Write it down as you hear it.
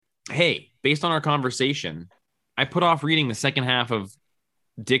hey, based on our conversation, I put off reading the second half of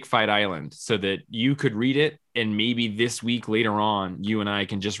Dick Fight Island so that you could read it, and maybe this week later on, you and I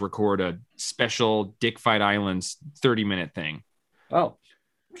can just record a special Dick Fight Island's 30-minute thing. Oh,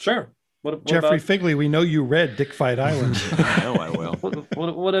 sure. What Jeffrey about... Figley, we know you read Dick Fight Island. I know I will.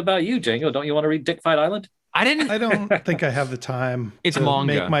 What about you, Django? Don't you want to read Dick Fight Island? I don't think I have the time it's to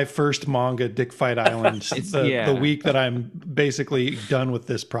manga. make my first manga, Dick Fight Island, the week that I'm basically done with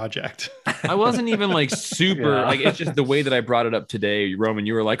this project. I wasn't even like super, like, it's just the way that I brought it up today, Roman,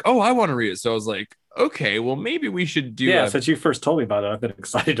 you were like, oh, I want to read it. So I was like, okay, well, maybe we should do since you first told me about it, I've been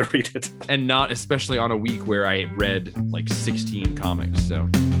excited to read it. And not especially on a week where I read like 16 comics, so...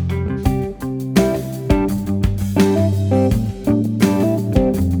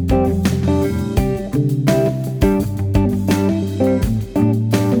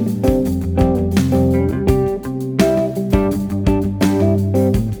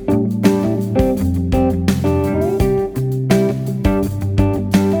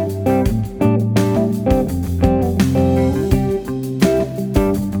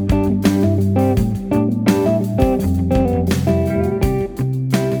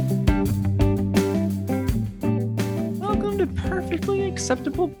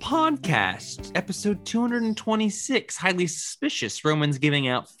 Podcast, episode 226, highly suspicious, Romans giving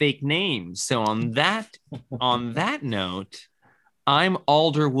out fake names. So on that note, I'm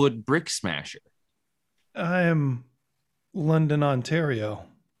Alderwood Brick Smasher. I'm London, Ontario.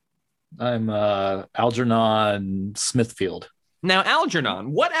 I'm Algernon Smithfield. Now,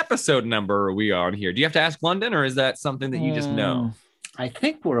 Algernon, what episode number are we on here? Do you have to ask London, or is that something that you just know? I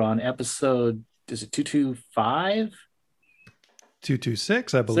think we're on episode, is it 225?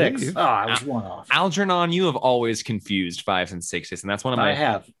 226, I believe. 6. Oh, I was one off. Algernon, you have always confused 5s and 6s, and that's one of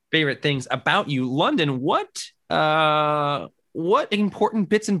my favorite things about you. London, what important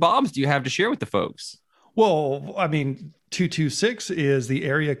bits and bobs do you have to share with the folks? Well, I mean, 226 is the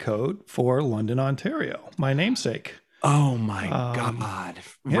area code for London, Ontario, my namesake. Oh my God.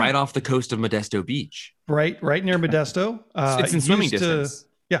 Yeah. Right off the coast of Modesto Beach. Right near Modesto. It's in swimming distance.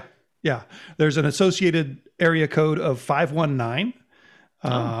 Yeah. There's an associated area code of 519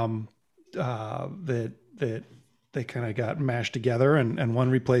 that they kind of got mashed together and one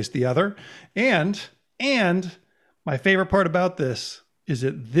replaced the other. And my favorite part about this is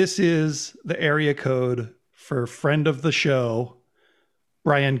that this is the area code for friend of the show,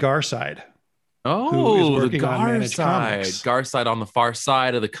 Brian Garside. Oh, the Garside. Garside on the far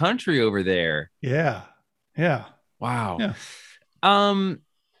side of the country over there. Yeah. Wow. Yeah.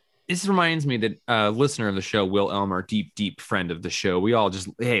 This reminds me that listener of the show, Will Elmer, deep friend of the show. We all just,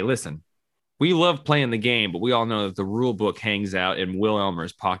 hey, listen, we love playing the game, but we all know that the rule book hangs out in Will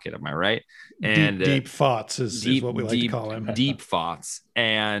Elmer's pocket. Am I right? And deep thoughts is what we like to call him. Deep thoughts.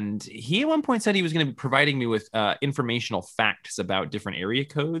 And he at one point said he was going to be providing me with informational facts about different area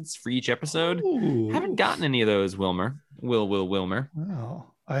codes for each episode. Ooh. Haven't gotten any of those, Wilmer. Wilmer.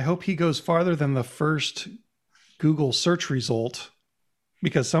 Well, I hope he goes farther than the first Google search result,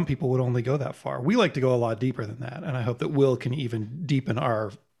 because some people would only go that far. We like to go a lot deeper than that, and I hope that Will can even deepen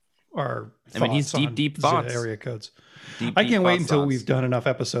our he's deep thoughts. Area codes. I can't wait until we've done enough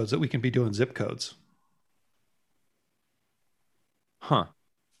episodes that we can be doing zip codes. Huh.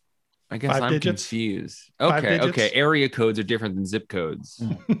 I guess I'm confused. Okay. Area codes are different than zip codes.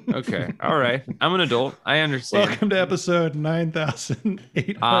 Okay. All right. I'm an adult. I understand. Welcome to episode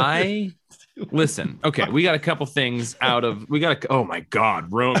 9,800. Listen, okay, we got a couple things oh my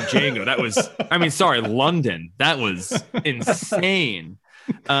God, Rome Django. That was, London. That was insane.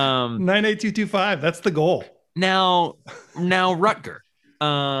 98225. That's the goal. Now Rutger,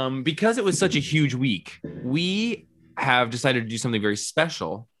 because it was such a huge week, we have decided to do something very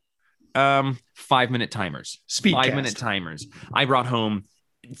special. 5-minute timers. Speedcast. 5-minute timers. I brought home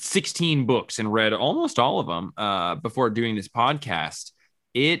 16 books and read almost all of them before doing this podcast.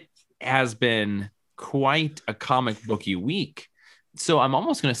 It has been quite a comic booky week. So I'm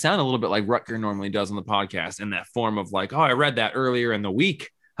almost going to sound a little bit like Rutger normally does on the podcast, in that form of like, oh, I read that earlier in the week.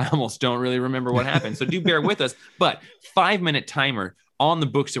 I almost don't really remember what happened. So do bear with us. But 5-minute timer on the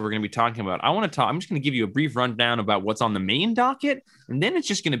books that we're going to be talking about. I'm just going to give you a brief rundown about what's on the main docket. And then it's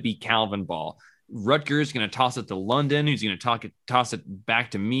just going to be Calvin Ball. Rutger is going to toss it to London, who's going to toss it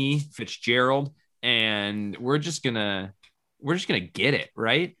back to me, Fitzgerald. And we're just going to get it,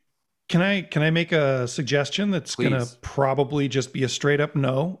 right? Can I make a suggestion that's going to probably just be a straight up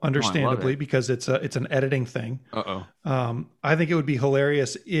no, understandably, because it's an editing thing. I think it would be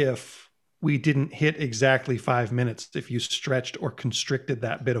hilarious if we didn't hit exactly 5 minutes if you stretched or constricted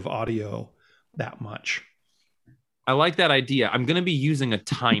that bit of audio that much. I like that idea. I'm going to be using a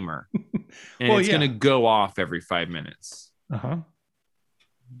timer, and Well, it's yeah. going to go off every 5 minutes. Uh-huh.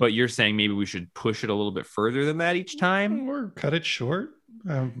 But you're saying maybe we should push it a little bit further than that each time? Or cut it short.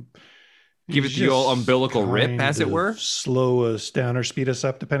 Give it the old umbilical rip, as it kind were? of slow us down or speed us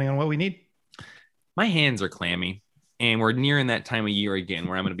up depending on what we need. My hands are clammy, and we're nearing that time of year again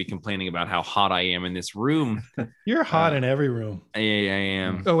where I'm going to be complaining about how hot I am in this room. You're hot in every room. I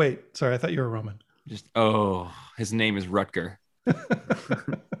am. Oh, wait. Sorry. I thought you were Roman. His name is Rutger.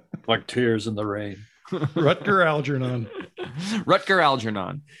 Like tears in the rain. Rutger Algernon. Rutger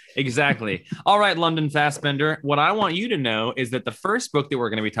Algernon. Exactly. All right, London Fastbender. What I want you to know is that the first book that we're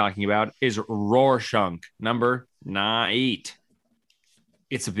going to be talking about is Rorschach, number 8.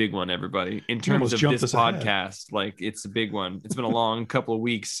 It's a big one, everybody. In terms of this podcast, like it's a big one. It's been a long couple of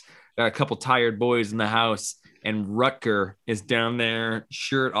weeks. Got a couple tired boys in the house, and Rutger is down there,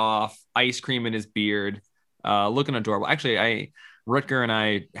 shirt off, ice cream in his beard, looking adorable. Actually, Rutger and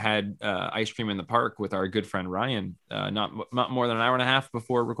I had ice cream in the park with our good friend Ryan, not more than an hour and a half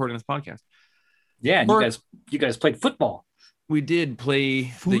before recording this podcast. Yeah, and you guys played football. We did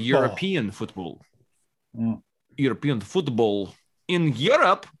play the European football. European football. In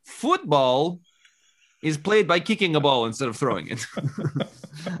Europe, football is played by kicking a ball instead of throwing it.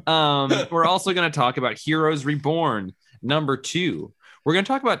 We're also going to talk about Heroes Reborn, number 2. We're going to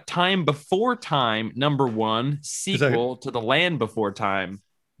talk about Time Before Time, number 1, sequel to The Land Before Time,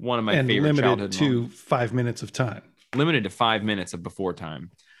 one of my favorite childhood limited to moments. 5 minutes of time. Limited to 5 minutes of Before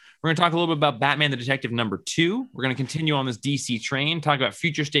Time. We're going to talk a little bit about Batman the Detective number 2. We're going to continue on this DC train, talk about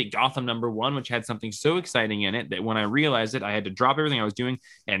Future State Gotham number 1, which had something so exciting in it that when I realized it, I had to drop everything I was doing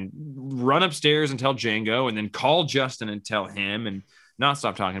and run upstairs and tell Django, and then call Justin and tell him, and not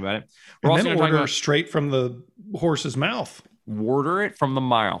stop talking about it. We're and also then going to talk order about straight from the horse's mouth. Order it from the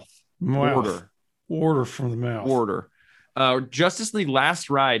mouth. Order from the mouth. Order. Justice League Last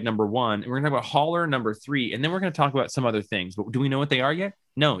Ride number 1, and we're gonna talk about Hauler number 3, and then we're gonna talk about some other things. But do we know what they are yet?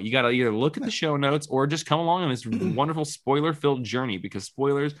 No. You got to either look at the show notes or just come along on this wonderful spoiler-filled journey, because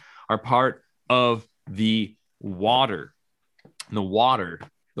spoilers are part of the water. The water.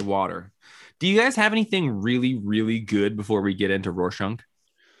 Do you guys have anything really, really good before we get into Rorschach?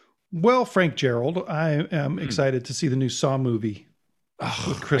 Well, Frank Gerald, I am excited to see the new Saw movie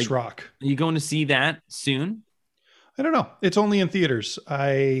with Chris Rock. Are you going to see that soon? I don't know. It's only in theaters.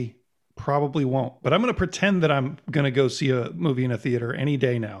 I probably won't, but I'm going to pretend that I'm going to go see a movie in a theater any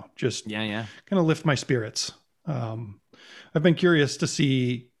day now. Just kind of lift my spirits. I've been curious to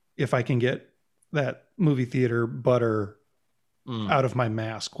see if I can get that movie theater butter out of my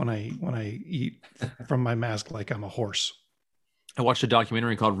mask when I eat from my mask like I'm a horse. I watched a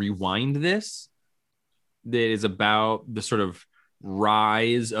documentary called Rewind This that is about the sort of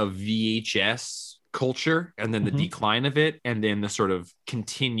rise of VHS culture and then the decline of it, and then the sort of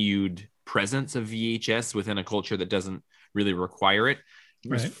continued presence of VHS within a culture that doesn't really require it. It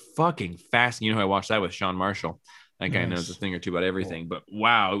was fucking fascinating. You know who I watched that with? Sean Marshall. That guy knows a thing or two about everything. But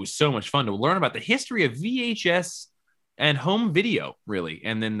wow, it was so much fun to learn about the history of VHS and home video, really.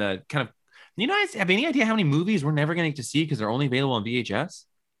 And then the kind of, you guys have any idea how many movies we're never going to get to see because they're only available on VHS?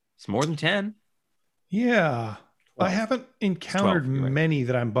 It's more than 10. Yeah. 12. I haven't encountered 12, many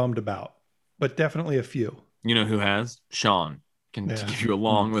that I'm bummed about, but definitely a few. You know who has? Sean can give you a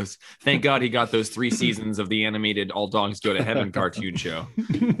long list. Thank God he got those 3 seasons of the animated All Dogs Go to Heaven cartoon show,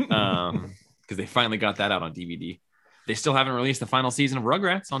 because they finally got that out on DVD. They still haven't released the final season of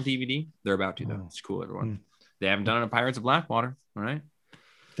Rugrats on DVD. They're about to, though. It's cool, everyone. They haven't done it on Pirates of Blackwater. All right.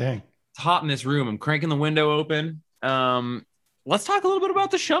 Dang. It's hot in this room. I'm cranking the window open. Let's talk a little bit about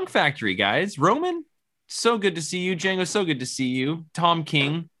the Shunk Factory, guys. Roman, so good to see you. Django, so good to see you. Tom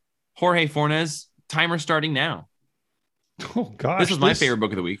King, Jorge Fornes, timer starting now. Oh, gosh. This was my favorite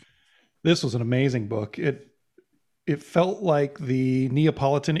book of the week. This was an amazing book. It felt like the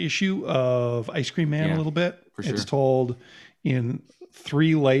Neapolitan issue of Ice Cream Man a little bit. For sure. It's told in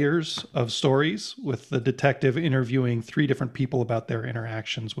 3 layers of stories, with the detective interviewing 3 different people about their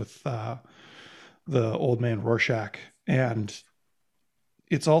interactions with the old man Rorschach. And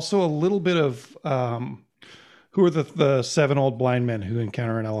it's also a little bit of who are the 7 old blind men who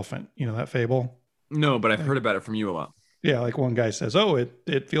encounter an elephant? You know that fable? No, but I've heard about it from you a lot. Yeah, like one guy says, oh,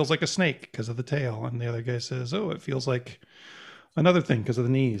 it feels like a snake because of the tail. And the other guy says, oh, it feels like another thing because of the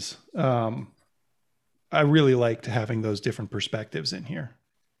knees. I really liked having those different perspectives in here.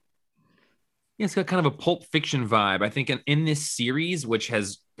 Yeah, it's got kind of a Pulp Fiction vibe. I think in this series, which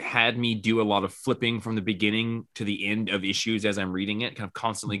has had me do a lot of flipping from the beginning to the end of issues as I'm reading it, kind of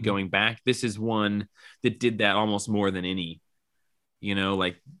constantly going back. This is one that did that almost more than any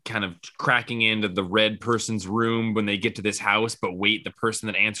like kind of cracking into the red person's room when they get to this house, but wait, the person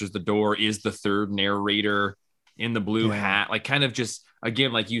that answers the door is the third narrator in the blue hat, like kind of just,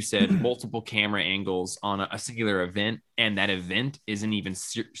 again, like you said, multiple camera angles on a singular event, and that event isn't even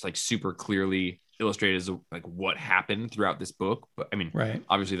like super clearly illustrated as like what happened throughout this book. But I mean,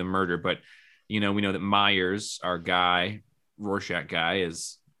 obviously the murder, but we know that Myers, our guy, Rorschach guy,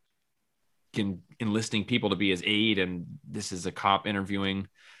 is enlisting people to be his aide, and this is a cop interviewing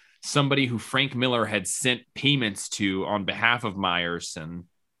somebody who Frank Miller had sent payments to on behalf of Myers,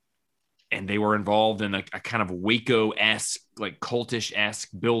 and they were involved in a kind of Waco-esque, like cultish-esque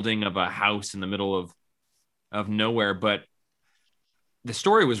building of a house in the middle of nowhere. But the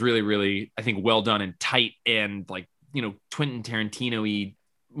story was really, really, I think, well done and tight, and like, Quentin Tarantino-y,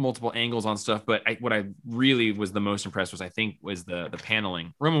 multiple angles on stuff. But what I really was the most impressed was the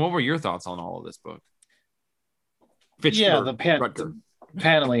paneling. Roman, what were your thoughts on all of this book? The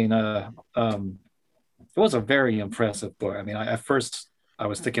paneling, it was a very impressive book. I mean, at first I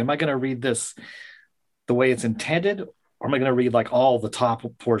was thinking, am I going to read this the way it's intended, or am I going to read like all the top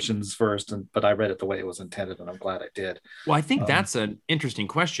portions first? But I read it the way it was intended, and I'm glad I did. Well, I think that's an interesting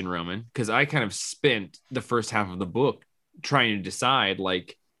question, Roman, because I kind of spent the first half of the book trying to decide,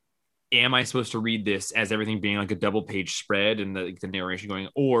 like, am I supposed to read this as everything being like a double page spread and the narration going,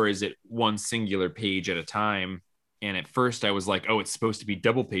 or is it one singular page at a time? And at first I was like, oh, it's supposed to be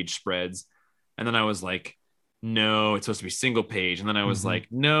double page spreads. And then I was like, no, it's supposed to be single page. And then I was like,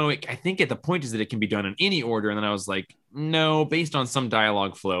 no, I think at the point is that it can be done in any order. And then I was like, no, based on some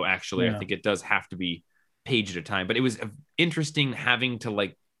dialogue flow, actually, I think it does have to be page at a time. But it was interesting having to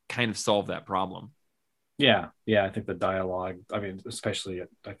like kind of solve that problem. Yeah. I think the dialogue, I mean, especially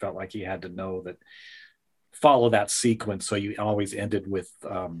I felt like he had to follow that sequence. So you always ended with,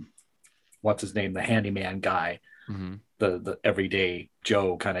 what's his name? The handyman guy, the everyday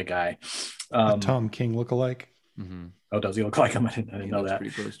Joe kind of guy. Tom King lookalike. Oh, does he look like him? I didn't know that.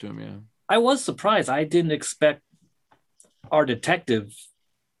 Pretty close to him, yeah. I was surprised. I didn't expect our detective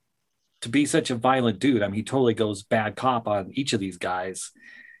to be such a violent dude. I mean, he totally goes bad cop on each of these guys.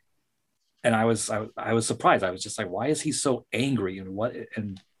 And I was surprised. I was just like, why is he so angry, and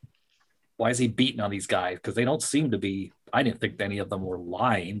why is he beating on these guys? Because they don't seem to be. I didn't think any of them were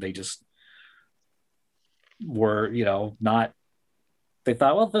lying. They just were, not. They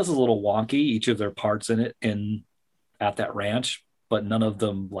thought, well, this is a little wonky, each of their parts in it at that ranch, but none of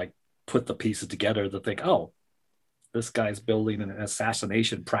them like put the pieces together to think, oh, this guy's building an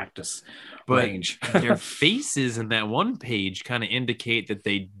assassination practice range. Their faces in that one page kind of indicate that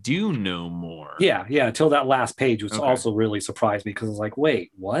they do know more. Yeah, until that last page, which also really surprised me, because I was like,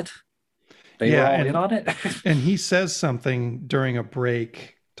 wait, what? They were all in on it? And he says something during a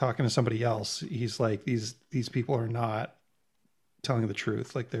break talking to somebody else. He's like, these people are not telling the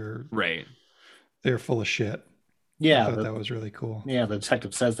truth. Like they're full of shit. Yeah. I thought that was really cool. Yeah, the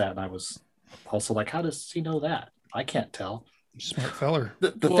detective says that, and I was also like, how does he know that? I can't tell. Smart feller.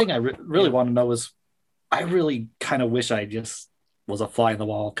 The thing I really want to know is, I really kind of wish I just was a fly in the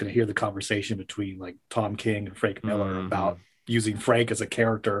wall, could hear the conversation between like Tom King and Frank Miller about using Frank as a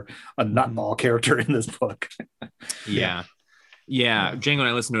character, a nutball character in this book. Yeah. Django and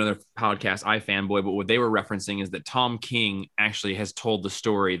I listened to another podcast, iFanboy, but what they were referencing is that Tom King actually has told the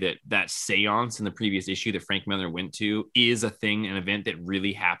story that seance in the previous issue that Frank Miller went to is a thing, an event that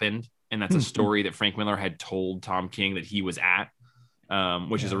really happened. And that's a story that Frank Miller had told Tom King that he was at,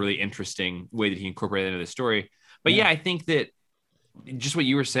 which is a really interesting way that he incorporated into the story. But I think that just what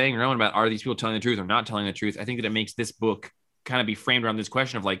you were saying, Rowan, about are these people telling the truth or not telling the truth, I think that it makes this book kind of be framed around this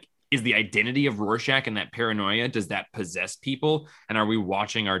question of like, is the identity of Rorschach and that paranoia, does that possess people? And are we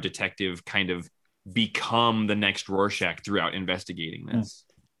watching our detective kind of become the next Rorschach throughout investigating this?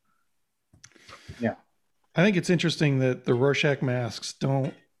 Yeah. I think it's interesting that the Rorschach masks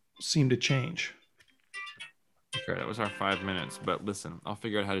don't seem to change. Okay, that was our 5 minutes, but listen, I'll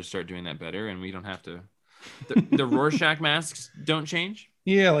figure out how to start doing that better, and we don't have to. The Rorschach masks don't change?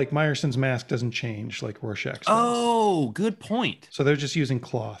 Yeah, like Meyerson's mask doesn't change like Rorschach's does. Oh, good point. So they're just using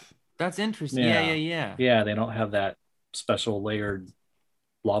cloth. That's interesting. Yeah. Yeah, they don't have that special layered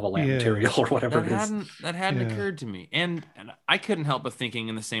lava lamp material or whatever it is. That hadn't occurred to me. And I couldn't help but thinking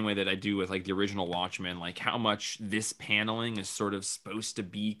in the same way that I do with like the original Watchmen, like how much this paneling is sort of supposed to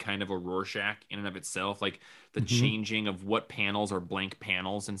be kind of a Rorschach in and of itself, like the changing of what panels are blank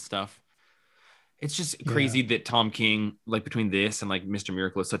panels and stuff. It's just crazy that Tom King, like between this and like Mr.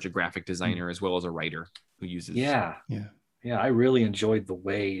 Miracle, is such a graphic designer as well as a writer who uses. Yeah. I really enjoyed the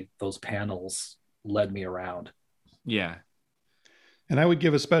way those panels led me around. Yeah. And I would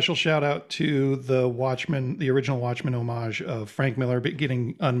give a special shout out to the Watchmen, the original Watchmen homage of Frank Miller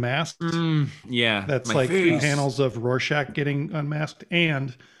getting unmasked. Yeah. That's my like three face. panels of Rorschach getting unmasked,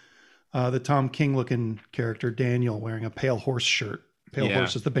 and the Tom King looking character Daniel wearing a Pale Horse shirt. Pale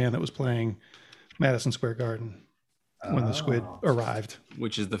Horse is the band that was playing Madison Square Garden when the squid arrived.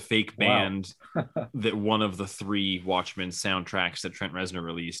 Which is the fake band that one of the 3 Watchmen soundtracks that Trent Reznor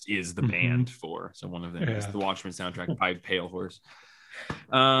released is the band for. So one of them is the Watchmen soundtrack by Pale Horse.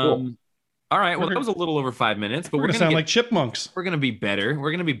 Cool. All right. Well, that was a little over 5 minutes, but we're going to sound like chipmunks. We're going to be better.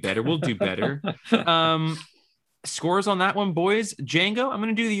 We'll do better. Scores on that one, boys. Django, I'm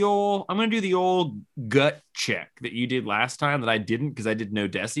going to do the old gut check that you did last time that I didn't because I did no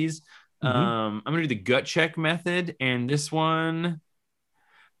decies. I'm going to do the gut check method, and this one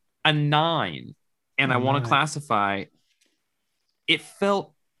a 9. And I want to classify. It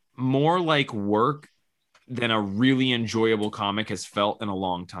felt more like work than a really enjoyable comic has felt in a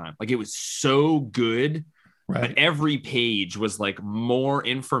long time. Like, it was so good, but every page was like more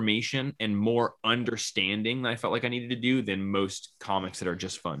information and more understanding that I felt like I needed to do than most comics that are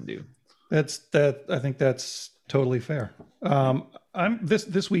just fun do. I think that's totally fair.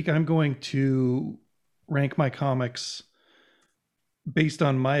 This week I'm going to rank my comics based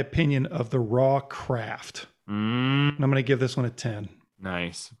on my opinion of the raw craft. And I'm going to give this one a 10.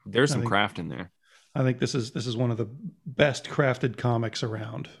 Nice. There's some craft in there. I think this is one of the best crafted comics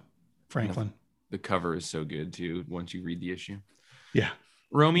around, Franklin. The cover is so good too once you read the issue. Yeah.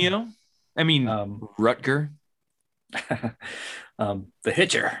 Romeo? I mean, Rutger. The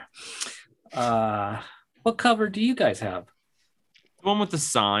Hitcher. What cover do you guys have? The one with the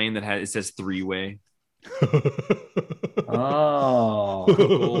sign that it says 3-way. Oh,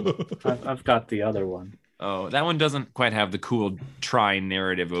 I've got the other one. Oh, that one doesn't quite have the cool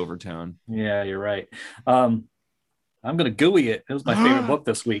tri-narrative overtone. Yeah, you're right. I'm gonna gooey it. It was my favorite book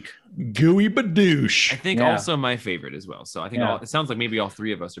this week. Gooey Badoosh. I think also my favorite as well. So I think it sounds like maybe all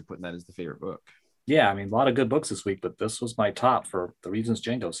 3 of us are putting that as the favorite book. Yeah, I mean, a lot of good books this week, but this was my top for the reasons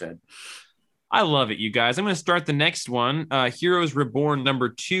Django said. I love it, you guys. I'm going to start the next one. Heroes Reborn number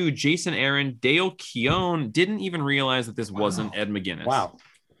 2, Jason Aaron, Dale Keown. Didn't even realize that this wasn't Ed McGuinness. Wow.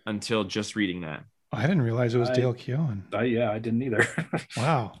 Until just reading that. I didn't realize it was Dale Keown. Yeah, I didn't either.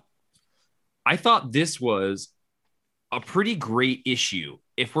 Wow. I thought this was a pretty great issue.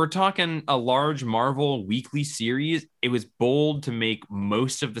 If we're talking a large Marvel weekly series, it was bold to make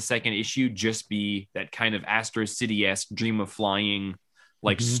most of the second issue just be that kind of Astro City-esque Dream of Flying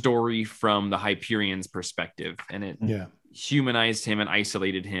story from the Hyperion's perspective. And it humanized him and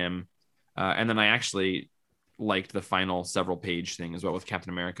isolated him. And then I actually liked the final several page thing as well with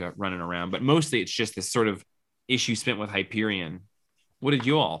Captain America running around. But mostly it's just this sort of issue spent with Hyperion. What did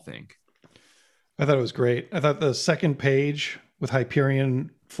you all think? I thought it was great. I thought the second page with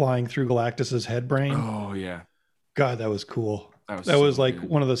Hyperion flying through Galactus's head brain. Oh, yeah. God, that was cool. That was like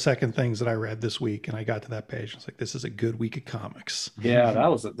one of the second things that I read this week. And I got to that page. I was like, this is a good week of comics. Yeah, that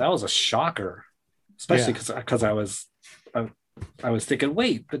was a shocker. Especially because I was thinking,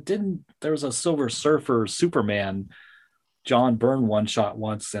 wait, but there was a Silver Surfer Superman John Byrne one shot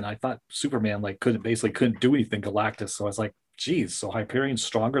once, and I thought Superman couldn't do anything Galactus. So I was like, geez, so Hyperion's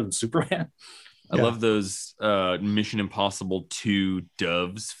stronger than Superman? I love those Mission Impossible 2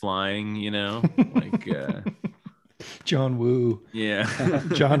 doves flying, like John Woo. Yeah.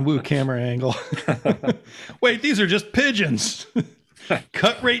 John Woo camera angle. Wait, these are just pigeons.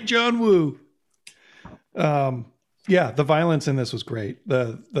 Cut rate John Woo. Yeah, the violence in this was great.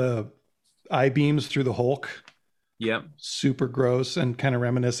 The eye beams through the Hulk. Yep. Super gross and kind of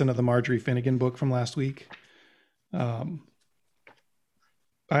reminiscent of the Marjorie Finnegan book from last week. I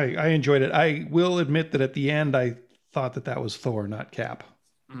enjoyed it. I will admit that at the end, I thought that was Thor, not Cap.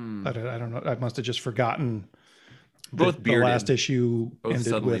 I don't know. I must have just forgotten. Both the last issue both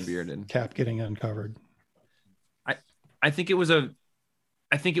ended with bearded. Cap getting uncovered. I think it was a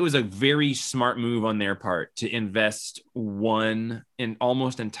very smart move on their part to invest an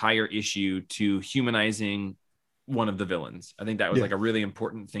almost entire issue to humanizing one of the villains. I think that was like a really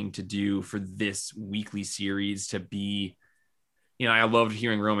important thing to do for this weekly series to be. I loved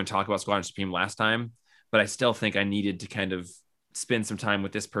hearing Roman talk about Squadron Supreme last time, but I still think I needed to kind of spend some time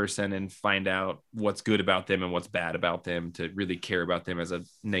with this person and find out what's good about them and what's bad about them to really care about them as a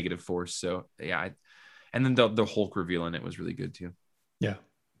negative force. So and then the Hulk reveal in it was really good too. Yeah.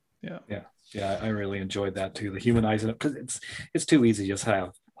 I really enjoyed that too. The humanizing it, because it's too easy to just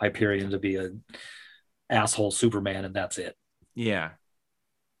have Hyperion to be an asshole Superman and that's it. Yeah,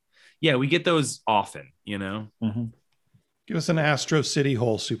 we get those often, Mm-hmm. Give us an Astro City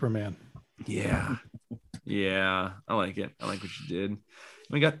Hole Superman. Yeah. Yeah, I like it. I like what you did.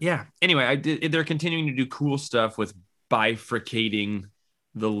 We got Anyway, they're continuing to do cool stuff with bifurcating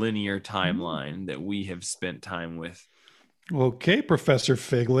the linear timeline that we have spent time with. Okay, Professor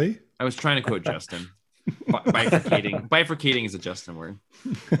Figley. I was trying to quote Justin. Bifurcating. Bifurcating is a Justin word.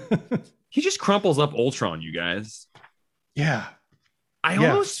 He just crumples up Ultron, you guys. Yeah. I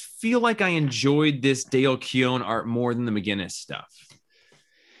almost feel like I enjoyed this Dale Keown art more than the McGinnis stuff.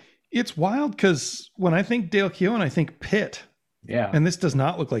 It's wild because when I think Dale Keown, I think Pitt. Yeah. And this does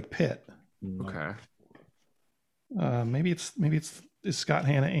not look like Pitt. Okay. Maybe it's is Scott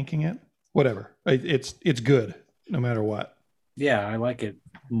Hanna inking it? Whatever. It's good no matter what. Yeah, I like it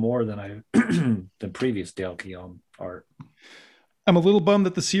more than than previous Dale Keown art. I'm a little bummed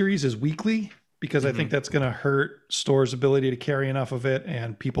that the series is weekly because I think that's going to hurt Storr's ability to carry enough of it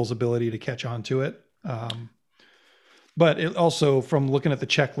and people's ability to catch on to it. But it also, from looking at the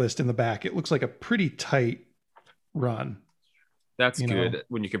checklist in the back, it looks like a pretty tight run. That's good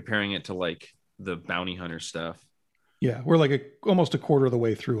when you're comparing it to like the bounty hunter stuff. Yeah, we're like almost a quarter of the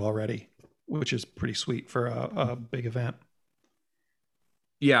way through already, which is pretty sweet for a big event.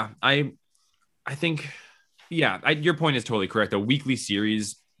 Yeah, I think, your point is totally correct. The weekly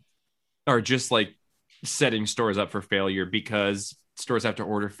series are just like setting stores up for failure because stores have to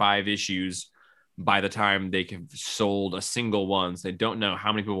order 5 issues by the time they have sold a single one. So they don't know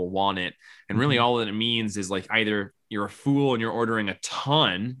how many people want it. And really all that it means is like either you're a fool and you're ordering a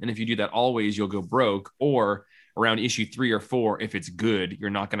ton, and if you do that always, you'll go broke, or around issue 3 or 4, if it's good, you're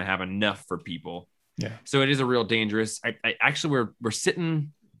not going to have enough for people. Yeah. So it is a real dangerous. I actually, we're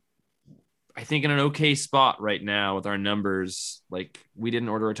sitting, I think, in an okay spot right now with our numbers. Like, we didn't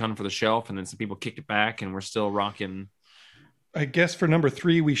order a ton for the shelf, and then some people kicked it back, and we're still rocking. I guess for number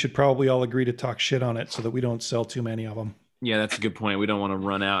 3, we should probably all agree to talk shit on it so that we don't sell too many of them. Yeah, that's a good point. We don't want to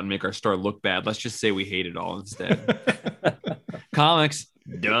run out and make our store look bad. Let's just say we hate it all instead. Comics,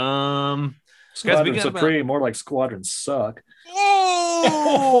 dumb. Squadron Supreme, more like Squadron Suck.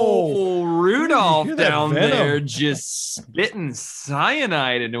 Oh, Rudolph down venom? there just spitting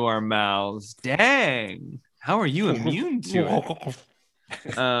cyanide into our mouths. Dang. How are you immune to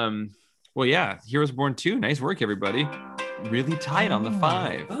it? Well, yeah, Heroes Born 2. Nice work, everybody. Really tight on the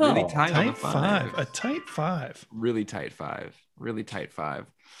 5. Really tight on the 5. A tight 5. Really tight 5. Really tight 5.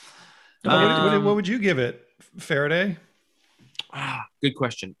 What would you give it, Faraday? Good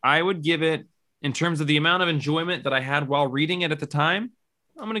question. I would give it, in terms of the amount of enjoyment that I had while reading it at the time,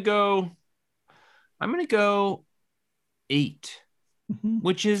 I'm gonna go 8,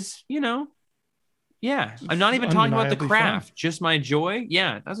 which is, yeah. I'm not even talking about the craft, fun. Just my joy.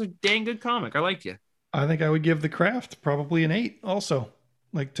 Yeah, that's a dang good comic. I liked you. I think I would give the craft probably an 8 also.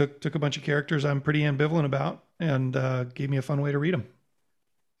 Like took a bunch of characters I'm pretty ambivalent about and gave me a fun way to read them.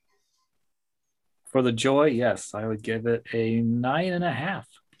 For the joy, yes, I would give it a 9.5.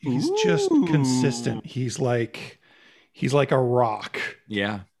 He's just consistent. He's like a rock.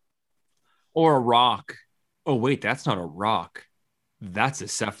 Yeah. Or a rock. Oh, wait, that's not a rock. That's a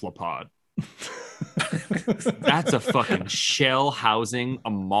cephalopod. That's a fucking shell housing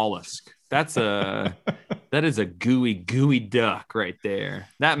a mollusk. That is a gooey duck right there.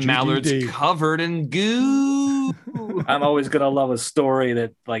 That GDD. Mallard's covered in goo. I'm always gonna love a story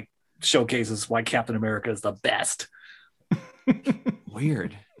that like showcases why Captain America is the best.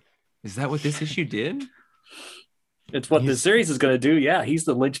 Weird. Is that what this issue did? It's what the series is going to do. Yeah, he's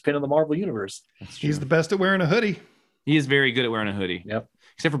the linchpin of the Marvel Universe. He's the best at wearing a hoodie. He is very good at wearing a hoodie. Yep.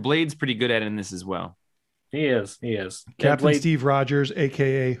 Except for Blade's pretty good at it in this as well. He is. Captain Steve Rogers,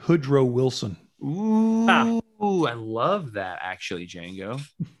 a.k.a. Woodrow Wilson. Ooh, I love that, actually, Django.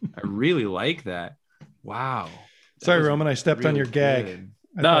 I really like that. Wow. Sorry, Roman, I stepped on your gag.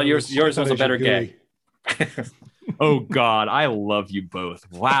 No, yours was a better gag. Oh, God, I love you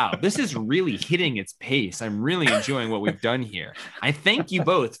both. Wow, this is really hitting its pace. I'm really enjoying what we've done here. I thank you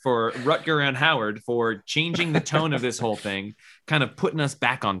both for Rutger and Howard for changing the tone of this whole thing, kind of putting us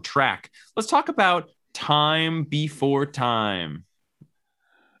back on track. Let's talk about Time Before Time.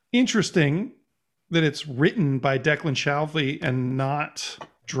 Interesting that it's written by Declan Shalvey and not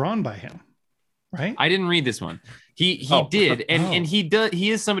drawn by him, right? I didn't read this one. He did, and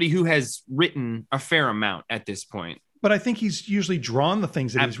he is somebody who has written a fair amount at this point. But I think he's usually drawn the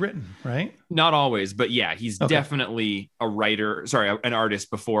things that he's written, right? Not always, but yeah, he's definitely an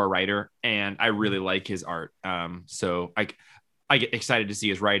artist before a writer, and I really like his art. So I get excited to see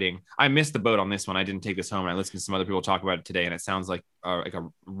his writing. I missed the boat on this one. I didn't take this home, and I listened to some other people talk about it today, and it sounds like a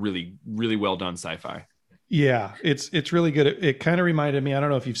really, really well done sci-fi. Yeah, it's really good. It kind of reminded me, I don't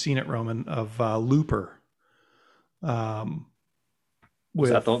know if you've seen it, Roman, of Looper.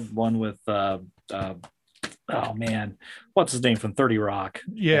 Was that the one with oh man, what's his name from 30 Rock?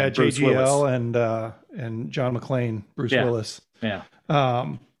 Yeah, And Bruce JGL and John McClane, Bruce Yeah. Willis. Yeah.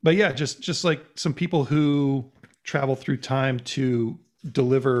 But yeah, just like some people who travel through time to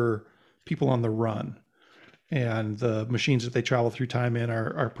deliver people on the run. And the machines that they travel through time in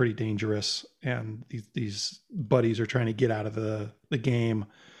are pretty dangerous. And these buddies are trying to get out of the game.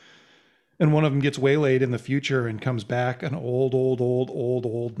 And one of them gets waylaid in the future and comes back an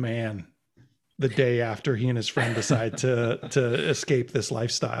old man the day after he and his friend decide to escape this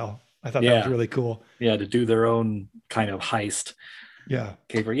lifestyle. I thought that was really cool. Yeah, to do their own kind of heist. Yeah.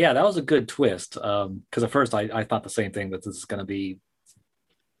 Caper. Yeah, that was a good twist. Because at first I thought the same thing, that this is going to be,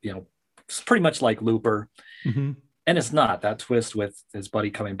 it's pretty much like Looper. Mm-hmm. And it's not. That twist with his buddy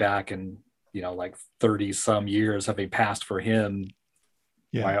coming back and, like 30 some years having passed for him.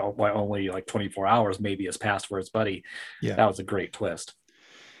 Yeah. Why only like 24 hours maybe has passed for his buddy. Yeah. That was a great twist.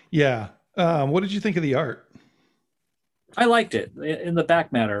 Yeah. What did you think of the art? I liked it. In the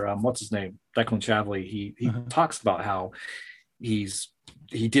back matter, what's his name? Declan Shavley. He talks about how he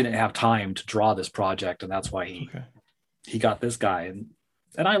didn't have time to draw this project, and that's why he got this guy.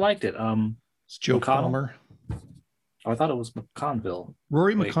 And I liked it. It's Joe McConnell? Palmer. Oh, I thought it was McConville.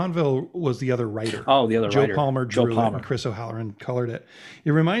 Rory McConville was the other writer. Oh, the other Joe writer. Palmer drew it and Chris O'Halloran colored it.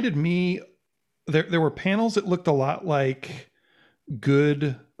 It reminded me, there were panels that looked a lot like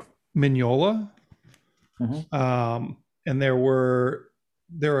good Mignola. Mm-hmm. And there were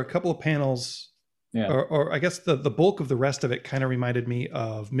a couple of panels, or I guess the bulk of the rest of it kind of reminded me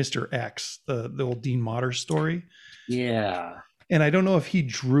of Mr. X, the old Dean Motter story. Yeah. And I don't know if he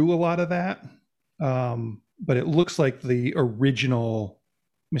drew a lot of that, but it looks like the original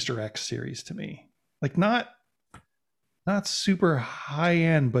Mr. X series to me. Like not super high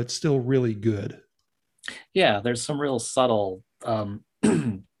end, but still really good. Yeah, there's some real subtle.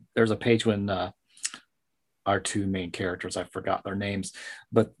 There's a page when our two main characters, I forgot their names,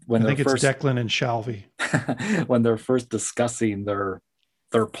 but when I think it's Declan and Shalvey, when they're first discussing their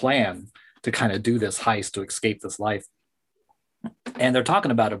plan to kind of do this heist to escape this life, and they're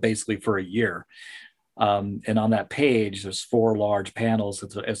talking about it basically for a year. And on that page, there's 4 large panels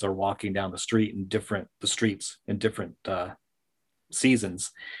as they're walking down the street in different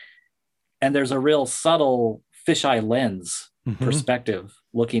seasons. And there's a real subtle fisheye lens perspective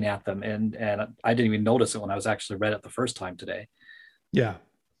looking at them. And I didn't even notice it when I was actually read it the first time today. Yeah.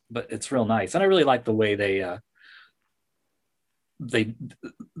 But it's real nice. And I really like the way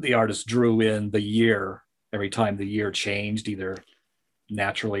the artist drew in the year every time the year changed, either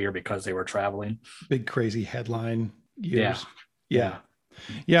naturally or because they were traveling. Big crazy headline years. Yeah,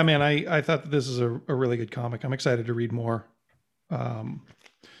 man, I thought that this is a really good comic. I'm excited to read more.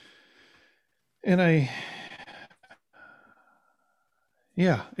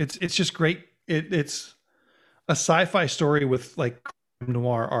 It's just great. It's a sci-fi story with like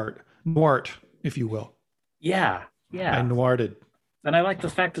noir art, if you will. Yeah. I noirted. And I like the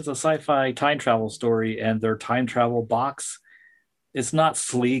fact it's a sci-fi time travel story, and their time travel box, it's not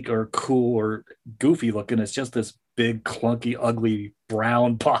sleek or cool or goofy looking. It's just this big, clunky, ugly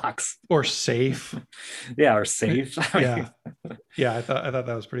brown box. Or safe. Or safe. Yeah. I thought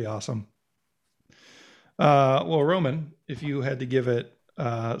that was pretty awesome. Well, Roman, if you had to give it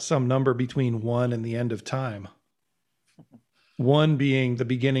some number between 1 and the end of time, 1 being the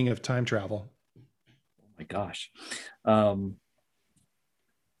beginning of time travel. Oh my gosh.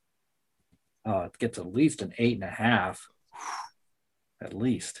 It gets at least an 8.5. At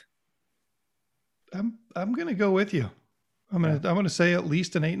least. I'm gonna go with you. I'm gonna say at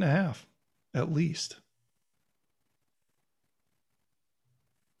least an 8.5. At least.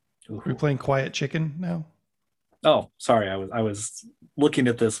 Ooh. We're playing Quiet Chicken now. Oh, sorry. I was looking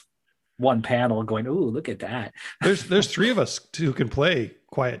at this one panel going, ooh, look at that. There's 3 of us who can play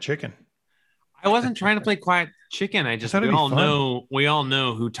Quiet Chicken. I wasn't trying to play Quiet Chicken. We all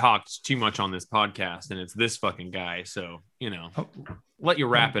know who talks too much on this podcast, and it's this fucking guy. So, let you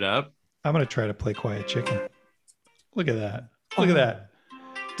wrap it up. I'm going to try to play Quiet Chicken. Look at that. Look at that.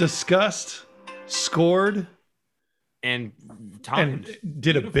 Discussed, scored, and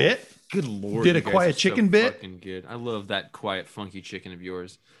did a bit. Good Lord. Did a Quiet Chicken bit. Fucking good. I love that quiet, funky chicken of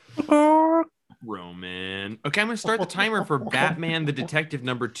yours. Roman. Okay, I'm going to start the timer for Batman the Detective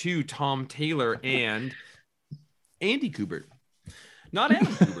 #2, Tom Taylor, and Andy Kubert. Not Adam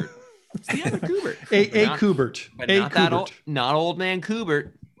Kubert. It's the other Kubert. Kubert. But not that not old man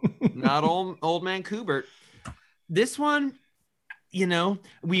Kubert. Not old man Kubert. This one,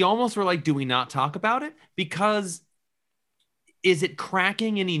 we almost were like, do we not talk about it? Because is it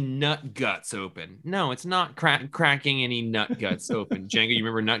cracking any nut guts open? No, it's not cracking any nut guts open. Django, you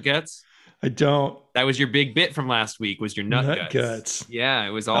remember nut guts? I don't. That was your big bit from last week. Was your nut guts? Yeah,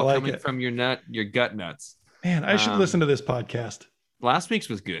 it was all like coming it. from your gut nuts. Man, I should listen to this podcast. Last week's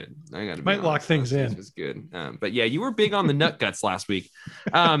was good. I got to might lock things in. Was good, but yeah, you were big on the nut guts last week.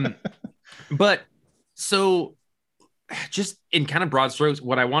 But so, just in kind of broad strokes,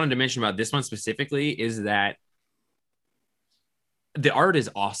 what I wanted to mention about this one specifically is that the art is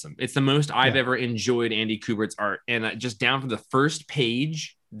awesome. It's the most I've ever enjoyed Andy Kubert's art, and just down from the first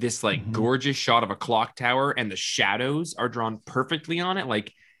page, this like gorgeous shot of a clock tower, and the shadows are drawn perfectly on it.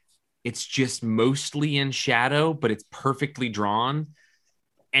 Like, it's just mostly in shadow, but it's perfectly drawn.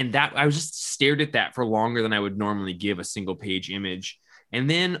 And that I was just stared at that for longer than I would normally give a single page image. And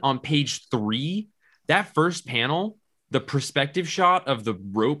then on page 3, that first panel, the perspective shot of the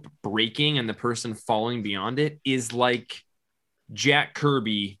rope breaking and the person falling beyond it is like Jack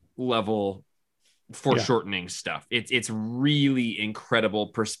Kirby level foreshortening stuff. It's really incredible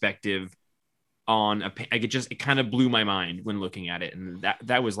perspective on it kind of blew my mind when looking at it. And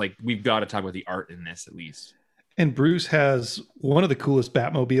that was like, we've got to talk about the art in this at least. And Bruce has one of the coolest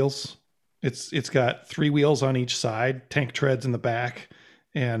Batmobiles. It's got 3 wheels on each side, tank treads in the back,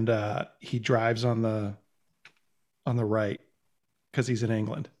 and he drives on the right because he's in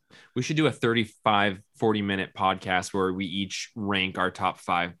England. We should do a 40 minute podcast where we each rank our top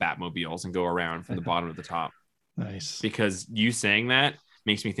 5 Batmobiles and go around from the bottom to the top. Nice. Because you saying that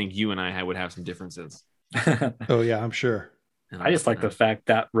makes me think you and I would have some differences. Oh yeah, I'm sure. I just like the fact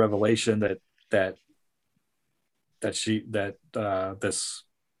that revelation that this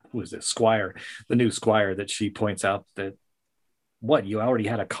Squire, the new Squire, that she points out that you already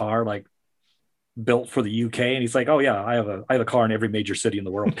had a car like built for the UK, and he's like, oh yeah, I have a car in every major city in the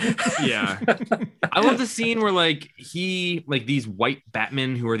world. Yeah. I love the scene where like these white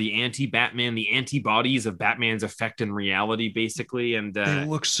Batmen who are the anti-Batman, the antibodies of Batman's effect in reality, basically, and they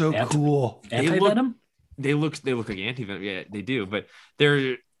look so cool. Anti-Venom? They look like anti-Venom. Yeah, they do, but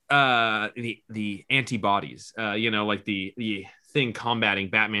they're the antibodies, like the thing combating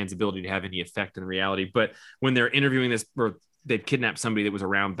Batman's ability to have any effect in reality. But when they're interviewing this, or they've kidnapped somebody that was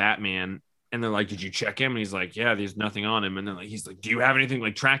around Batman, and they're like, did you check him? And he's like, yeah, there's nothing on him. And then he's like, do you have anything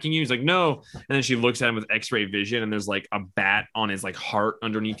like tracking you? He's like, no. And then she looks at him with x-ray vision, and there's like a bat on his like heart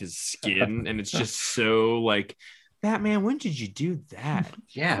underneath his skin. And it's just so like, Batman, when did you do that?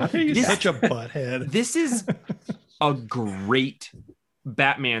 Yeah. Why are you such a butthead? This is a great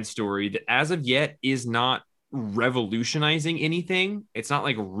Batman story that as of yet is not revolutionizing anything. It's not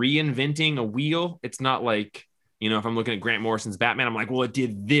like reinventing a wheel. It's not like, if I'm looking at Grant Morrison's Batman, I'm like, well, it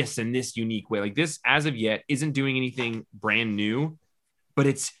did this in this unique way. Like, this as of yet isn't doing anything brand new, but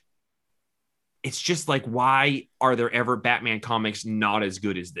it's just like, why are there ever Batman comics not as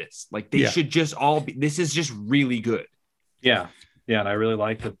good as this? Like, they should just all be, this is just really good. Yeah. Yeah. And I really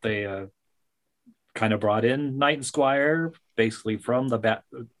like that they kind of brought in Knight and Squire basically from the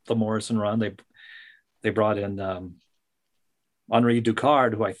Morrison run. They brought in Henri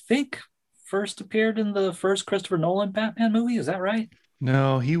Ducard, who I think first appeared in the first Christopher Nolan Batman movie. Is that right?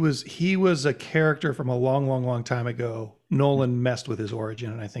 No, he was a character from a long, long, long time ago. Nolan messed with his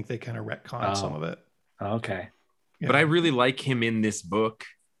origin, and I think they kind of retconned some of it. Okay. Yeah. But I really like him in this book.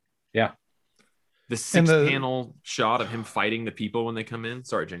 Yeah. The 6-panel shot of him fighting the people when they come in.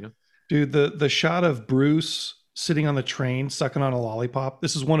 Sorry, Django. Dude, the shot of Bruce sitting on the train, sucking on a lollipop.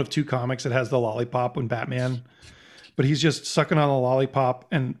 This is one of 2 comics that has the lollipop when Batman, but he's just sucking on a lollipop.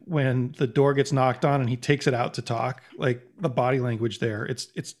 And when the door gets knocked on and he takes it out to talk, like the body language there, it's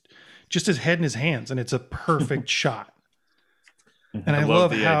just his head in his hands, and it's a perfect shot. And I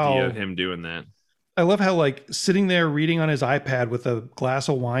love the how idea of him doing that. I love how like sitting there reading on his iPad with a glass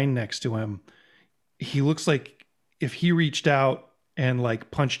of wine next to him, he looks like if he reached out and like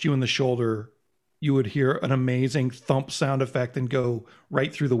punched you in the shoulder, you would hear an amazing thump sound effect and go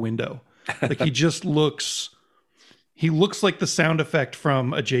right through the window. Like he looks like the sound effect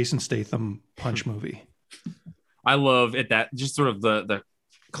from a Jason Statham punch movie. I love it, that just sort of the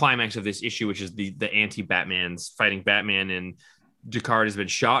climax of this issue, which is the anti-Batmans fighting Batman, and Ducard has been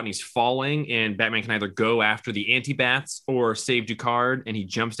shot and he's falling, and Batman can either go after the anti-bats or save Ducard, and he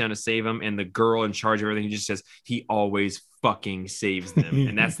jumps down to save him, and the girl in charge of everything, he just says he always fucking saves them.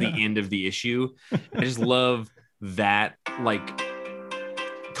 And that's the end of the issue. I just love that like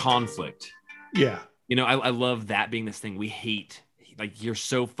conflict. Yeah. I love that being this thing we hate. Like, you're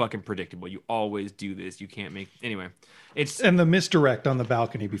so fucking predictable. You always do this. You can't make anyway. And the misdirect on the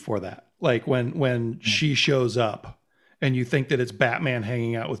balcony before that, like when she shows up and you think that it's Batman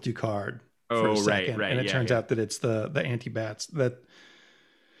hanging out with Ducard for a second, right, and it turns out that it's the anti-bats. That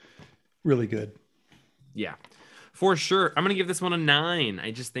really good. Yeah, for sure. I'm gonna give this one a 9.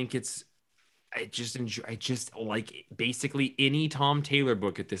 I just think it's I just enjoy. I just like basically any Tom Taylor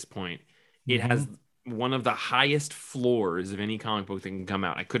book at this point. It has one of the highest floors of any comic book that can come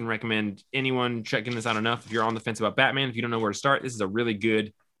out. I couldn't recommend anyone checking this out enough. If you're on the fence about Batman, if you don't know where to start, this is a really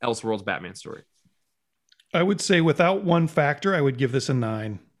good Elseworlds Batman story. I would say without one factor, I would give this a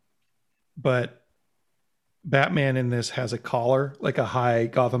 9. But Batman in this has a collar, like a high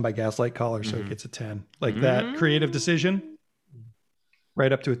Gotham by Gaslight collar, so it gets a 10. Like that creative decision,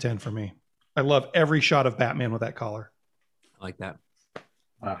 right up to a 10 for me. I love every shot of Batman with that collar. I like that.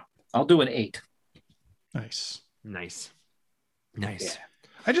 I'll do an 8. Nice. Yeah.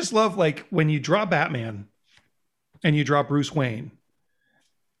 I just love like when you draw Batman and you draw Bruce Wayne,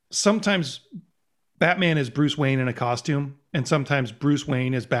 sometimes Batman is Bruce Wayne in a costume, and sometimes Bruce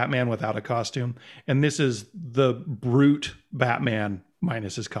Wayne is Batman without a costume. And this is the brute Batman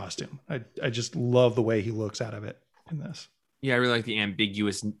minus his costume. I just love the way he looks out of it in this. Yeah, I really like the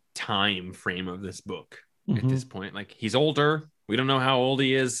ambiguous time frame of this book at this point. Like, he's older. We don't know how old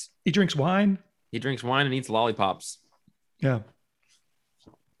he is. He drinks wine. He drinks wine and eats lollipops. Yeah.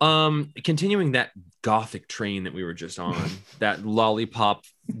 Continuing that gothic train that we were just on, that lollipop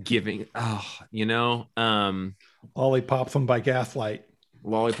giving, Lollipop them by Gaslight.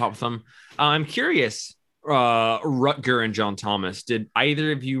 lollipop thumb. I'm curious, Rutger and John Thomas, did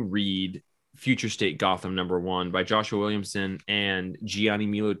either of you read Future State Gotham #1 by Joshua Williamson and Gianni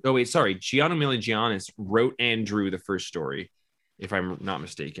Milo? Oh wait, sorry, Gianni Giannis wrote and drew the first story, if I'm not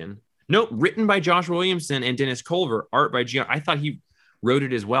mistaken. Nope, written by Josh Williamson and Dennis Culver, art by Gianni. I thought he wrote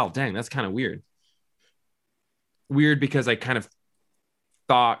it as well. Dang, that's kind of weird. Weird because I kind of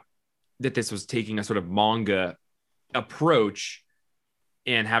thought that this was taking a sort of manga approach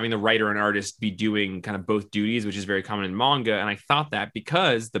and having the writer and artist be doing kind of both duties, which is very common in manga. And I thought that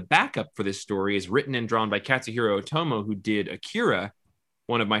because the backup for this story is written and drawn by Katsuhiro Otomo, who did Akira,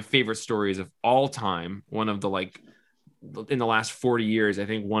 one of my favorite stories of all time. One of the, like, in the last 40 years, I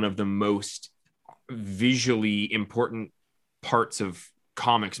think one of the most visually important parts of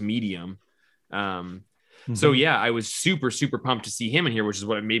comics medium. So yeah, I was super pumped to see him in here, which is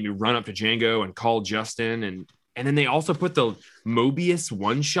what made me run up to Django and call Justin. And then they also put the Mobius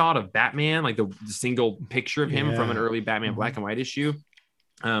one shot of Batman, like the single picture of him from an early Batman black and white issue.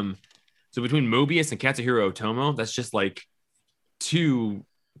 So between Mobius and Katsuhiro Otomo, that's just like two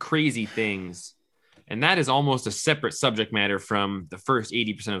crazy things. And that is almost a separate subject matter from the first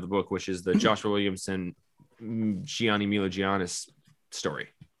 80% of the book, which is the Joshua Williamson, Gianni Milo Giannis story.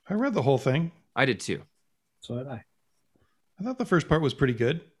 I read the whole thing. I did too. So did I. I thought the first part was pretty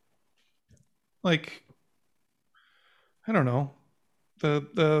good. Like, I don't know.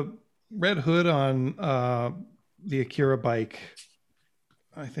 The red hood on the Akira bike,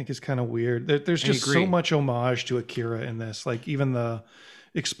 I think, is kind of weird. There's just so much homage to Akira in this. Like, even the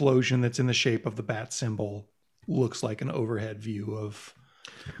explosion that's in the shape of the bat symbol looks like an overhead view of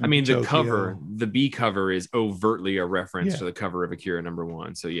the cover, the B cover, is overtly a reference to the cover of Akira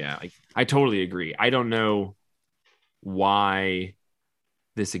 #1. So yeah, I totally agree. I don't know why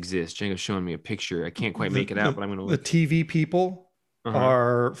this exists. Django's showing me a picture. I can't quite make it out, but I'm going to look. The TV people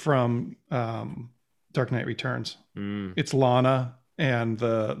are from Dark Knight Returns. It's Lana and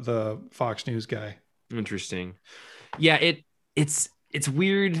the Fox News guy. Interesting. Yeah, it's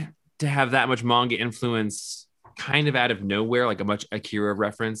weird to have that much manga influence kind of out of nowhere, like a much Akira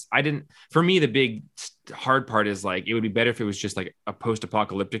reference. For me, the big hard part is, like, it would be better if it was just like a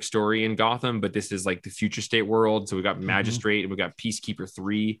post-apocalyptic story in Gotham, but this is like the future state world. So we got Magistrate and we got Peacekeeper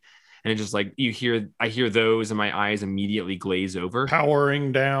 3. And it's just like, I hear those and my eyes immediately glaze over.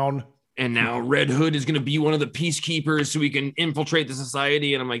 Powering down. And now Red Hood is going to be one of the peacekeepers so we can infiltrate the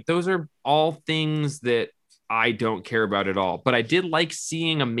society. And I'm like, those are all things that I don't care about at all. But I did like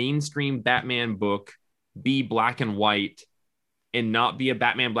seeing a mainstream Batman book be black and white and not be a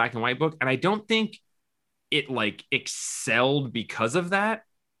Batman black and white book. And I don't think it like excelled because of that,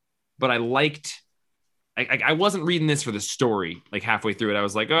 but I liked, I wasn't reading this for the story. Like halfway through it, I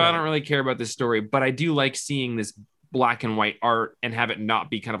was like, I don't really care about this story, but I do like seeing this black and white art and have it not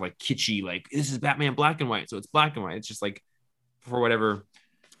be kind of like kitschy, like this is Batman black and white, so it's black and white. It's just like, for whatever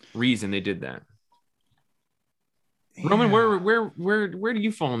reason they did that. Roman, where do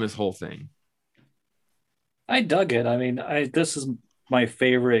you fall in this whole thing? I dug it. I mean, this is my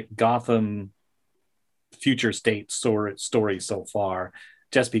favorite Gotham future state story so far,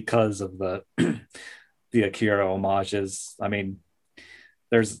 just because of the the Akira homages. I mean,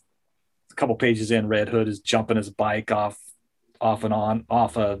 there's a couple pages in, Red Hood is jumping his bike off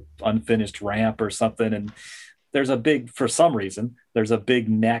a unfinished ramp or something, and for some reason there's a big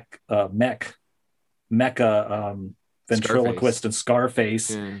mecha ventriloquist and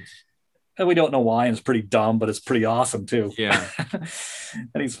Scarface. And we don't know why, and it's pretty dumb, but it's pretty awesome too. Yeah.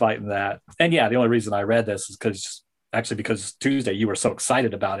 And he's fighting that. And yeah, the only reason I read this is because Tuesday you were so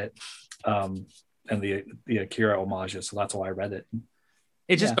excited about it. And the Akira homages. So that's why I read it.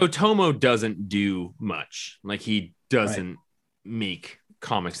 It just, Otomo doesn't do much. Like, he doesn't make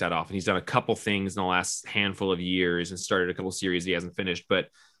comics that often. He's done a couple things in the last handful of years and started a couple series he hasn't finished. But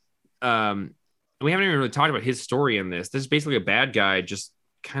we haven't even really talked about his story in this. This is basically a bad guy just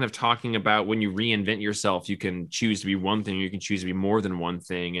kind of talking about when you reinvent yourself, you can choose to be one thing, or you can choose to be more than one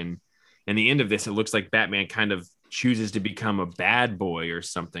thing. And the end of this, it looks like Batman kind of chooses to become a bad boy or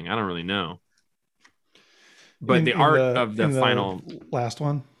something. I don't really know. But the art of the final last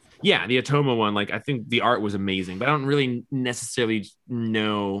one, the Otomo one, like, I think the art was amazing, but I don't really necessarily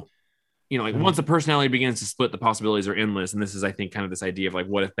know, once a personality begins to split, the possibilities are endless. And this is, I think, kind of this idea of like,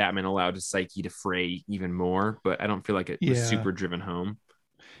 what if Batman allowed his psyche to fray even more? But I don't feel like it was super driven home.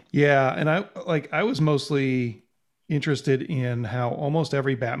 Yeah, and I was mostly interested in how almost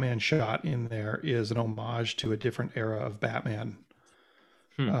every Batman shot in there is an homage to a different era of Batman.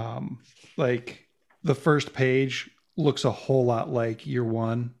 Like, the first page looks a whole lot like Year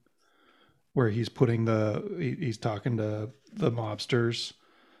One, where he's talking to the mobsters.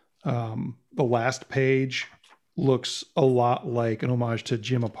 The last page looks a lot like an homage to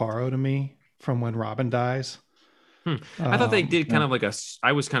Jim Aparo to me, from When Robin Dies. I thought they did kind of like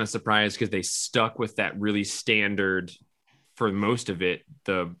I was kind of surprised because they stuck with that really standard, for most of it,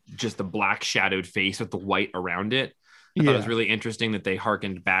 just the black shadowed face with the white around it. I thought it was really interesting that they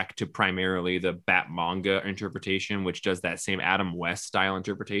harkened back to primarily the Bat manga interpretation, which does that same Adam West style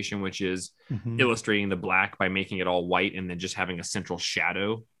interpretation, which is illustrating the black by making it all white and then just having a central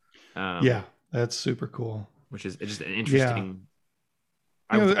shadow. That's super cool. Which is just an interesting.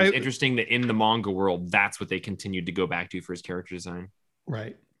 It's interesting that in the manga world, that's what they continued to go back to for his character design.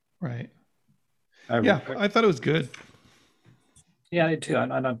 Right. I thought it was good. Yeah, I did too.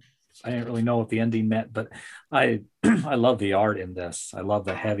 I didn't really know what the ending meant, but I love the art in this. I love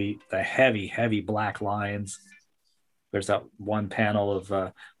the heavy black lines. There's that one panel of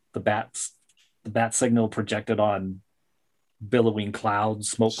the bat signal projected on billowing clouds,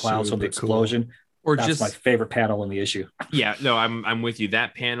 smoke clouds from the explosion. Cool. Or that's my favorite panel in the issue. Yeah, no, I'm with you.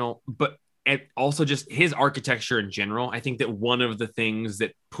 That panel, but also just his architecture in general. I think that one of the things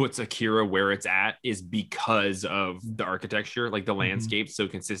that puts Akira where it's at is because of the architecture, like the landscapes so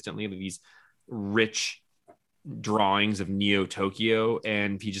consistently, these rich drawings of Neo Tokyo,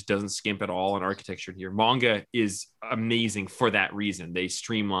 and he just doesn't skimp at all on architecture here. Manga is amazing for that reason. They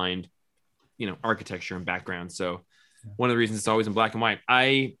streamlined, architecture and background. So one of the reasons it's always in black and white.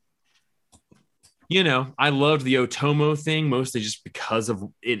 I loved the Otomo thing mostly just because of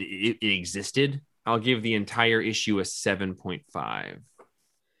it existed. I'll give the entire issue a 7.5,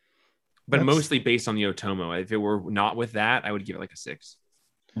 but mostly based on the Otomo. If it were not with that, I would give it like a 6.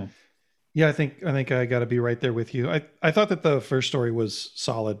 Yeah, I think I got to be right there with you. I thought that the first story was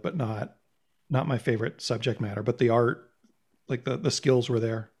solid, but not my favorite subject matter. But the art, like the skills were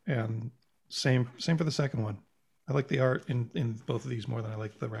there, and same for the second one. I like the art in both of these more than I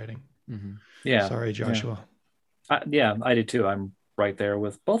like the writing. Yeah. Sorry, Joshua. Yeah, I did too. I'm right there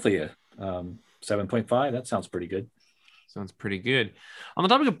with both of you. 7.5. That sounds pretty good. Sounds pretty good. On the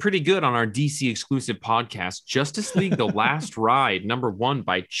topic of pretty good, on our DC exclusive podcast, Justice League: The Last Ride, #1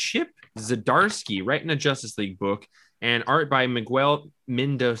 by Chip Zdarsky, writing a Justice League book, and art by Miguel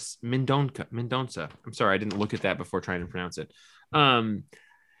Mendonça. I'm sorry, I didn't look at that before trying to pronounce it. And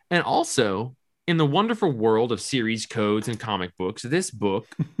also, in the wonderful world of series codes and comic books, this book,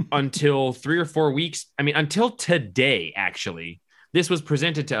 until 3 or 4 weeks, until today, actually, this was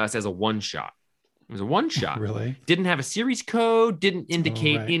presented to us as a one-shot. It was a one-shot. Really? Didn't have a series code, didn't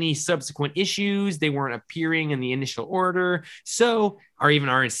indicate any subsequent issues. They weren't appearing in the initial order. So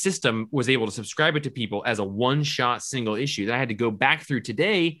our system was able to subscribe it to people as a one-shot single issue. That I had to go back through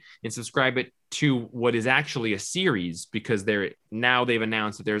today and subscribe it to what is actually a series, because they've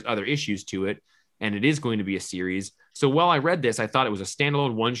announced that there's other issues to it, and it is going to be a series. So while I read this, I thought it was a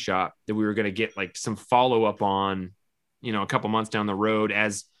standalone one-shot that we were going to get like some follow-up on, a couple months down the road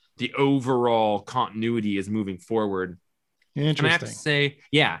as the overall continuity is moving forward. Interesting. And I have to say,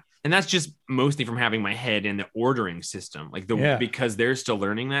 and that's just mostly from having my head in the ordering system, because they're still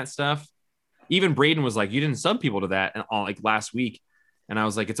learning that stuff. Even Braden was like, "You didn't sub people to that," and all, like last week, and I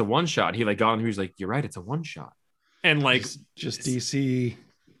was like, "It's a one shot." He got on, he was like, "You're right, it's a one shot," and like just DC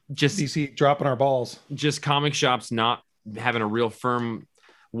dropping our balls, just comic shops not having a real firm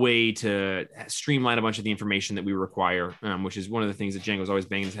way to streamline a bunch of the information that we require, which is one of the things that Django's always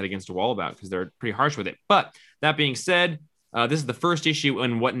banging his head against a wall about, because they're pretty harsh with it. But that being said, This is the first issue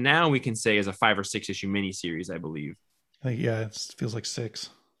in what now we can say is a 5 or 6 issue miniseries, I believe. Yeah, it feels like 6.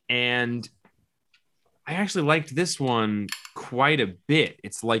 And I actually liked this one quite a bit.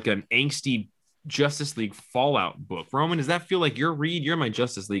 It's like an angsty Justice League Fallout book. Roman, does that feel like your read? You're my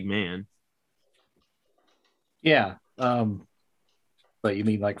Justice League man. Yeah. But you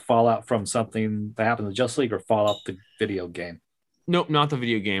mean like Fallout from something that happened to Justice League, or Fallout the video game? Nope, not the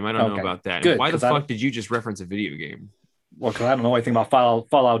video game. I don't know Okay, about that. good, Why the 'cause I fuck did you just reference a video game? Well, because I don't know anything about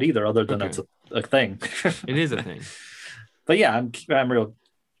Fallout either, other than Okay. it's a thing. It is a thing. But yeah, I'm real.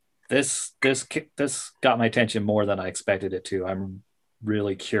 This got my attention more than I expected it to. I'm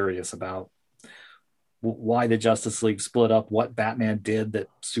really curious about why the Justice League split up, what Batman did that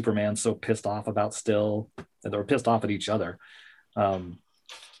Superman's so pissed off about still, and they're pissed off at each other. And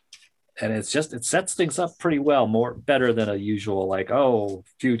it sets things up pretty well, better than a usual like, oh,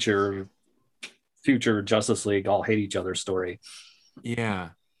 future Justice League all hate each other story. Yeah.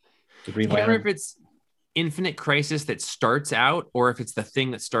 The Green I can't remember Lantern. if it's Infinite Crisis that starts out, or if it's the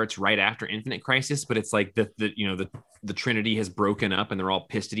thing that starts right after Infinite Crisis, but it's like the Trinity has broken up and they're all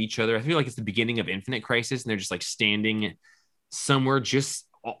pissed at each other. I feel like it's the beginning of Infinite Crisis and they're just like standing somewhere, just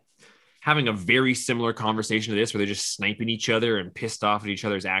having a very similar conversation to this, where they're just sniping each other and pissed off at each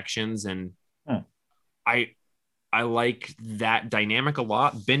other's actions. And I like that dynamic a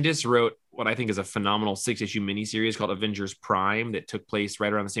lot. Bendis wrote what I think is a phenomenal 6-issue miniseries called Avengers Prime that took place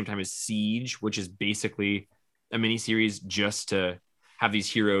right around the same time as Siege, which is basically a miniseries just to have these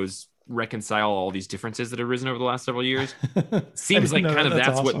heroes reconcile all these differences that have arisen over the last several years. Seems like kind of that's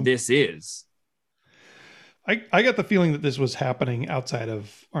awesome. what this is. I got the feeling that this was happening outside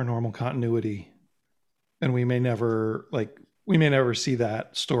of our normal continuity, and we may never see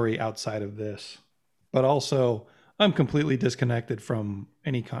that story outside of this. But also, I'm completely disconnected from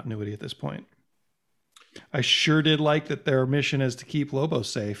any continuity at this point. I sure did like that their mission is to keep Lobo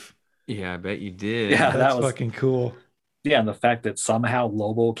safe. Yeah, I bet you did. Yeah, That's fucking cool. Yeah, and the fact that somehow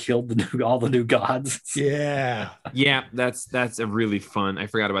Lobo killed all the new gods. Yeah. Yeah, that's a really fun. I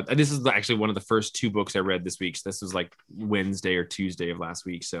forgot about that. This is actually one of the first 2 books I read this week. So this was like Wednesday or Tuesday of last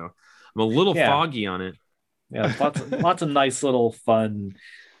week. So I'm a little foggy on it. Yeah, lots of nice little fun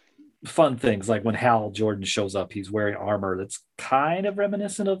things, like when Hal Jordan shows up, he's wearing armor that's kind of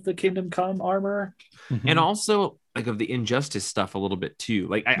reminiscent of the Kingdom Come armor, and also like of the Injustice stuff a little bit too.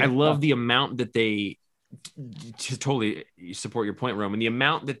 Like I love the amount that they, to totally support your point, Roman, the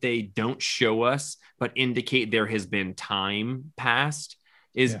amount that they don't show us but indicate there has been time passed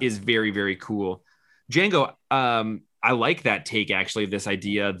is very, very cool. Django, I like that take, actually, this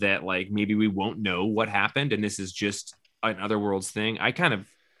idea that like maybe we won't know what happened and this is just an Otherworlds thing. I kind of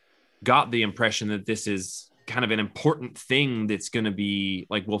got the impression that this is kind of an important thing that's going to be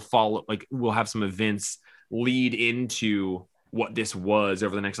like, we'll have some events lead into what this was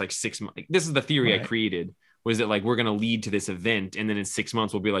over the next like 6 months. Like, this is the theory I created, was that like we're going to lead to this event and then in 6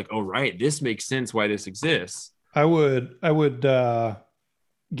 months we'll be like, oh right, this makes sense why this exists. I would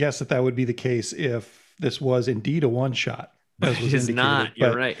guess that would be the case if this was indeed a one shot. But it is not.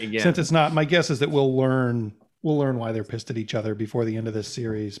 You're right. Again, since it's not, my guess is that we'll learn why they're pissed at each other before the end of this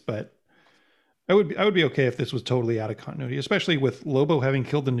series. But I would be okay if this was totally out of continuity, especially with Lobo having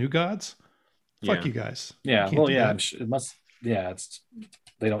killed the new gods. Fuck you guys. Yeah. Well, yeah. I'm sure it must. Yeah.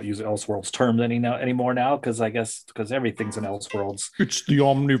 They don't use Elseworlds terms anymore now, because everything's in Elseworlds. It's the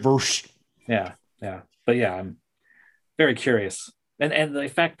Omniverse. Yeah. Yeah. But yeah, I'm very curious, and the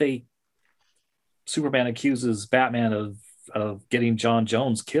fact Superman accuses Batman of getting John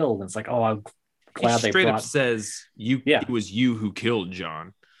Jones killed, and it's like, oh, I'm glad he straight up says it was you who killed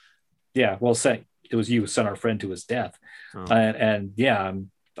John. Yeah, well, it was you who sent our friend to his death. And yeah,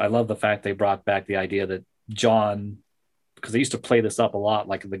 I love the fact they brought back the idea that John, because they used to play this up a lot,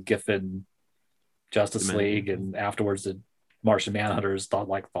 like the Giffen Justice League, and afterwards the Martian Manhunters thought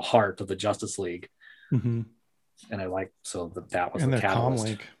like the heart of the Justice League. Mm-hmm. And I like, so that was and the their catalyst.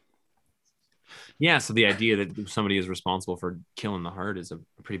 comlink. Yeah, so the idea that somebody is responsible for killing the heart is a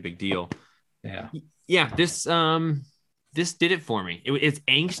pretty big deal. Yeah. This did it for me. It's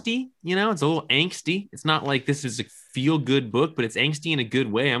angsty, it's a little angsty. It's not like this is a feel good book, but it's angsty in a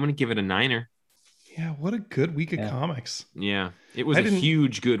good way. I'm going to give it a 9er. Yeah, what a good week of comics. Yeah, it was a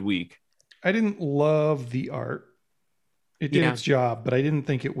huge good week. I didn't love the art. It did its job, but I didn't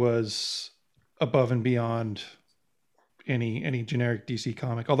think it was above and beyond any generic DC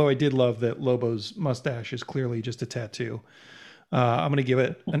comic. Although I did love that Lobo's mustache is clearly just a tattoo. I'm going to give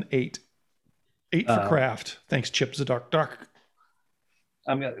it an 8. 8 for craft. Thanks, Chip Zdarsky.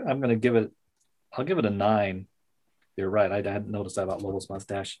 I'm gonna give it. I'll give it a 9. You're right. I hadn't noticed that about Lobo's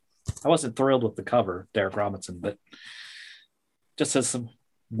mustache. I wasn't thrilled with the cover, Derek Robinson, but just has some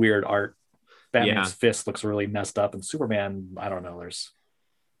weird art. Batman's Yeah. fist looks really messed up, and Superman, I don't know, there's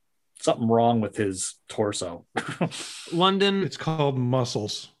something wrong with his torso. London, It's called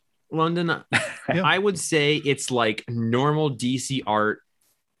Muscles. London. Yeah. I would say it's like normal DC art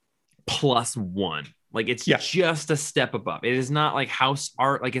plus one. Like it's Yeah. just a step above. It is not like house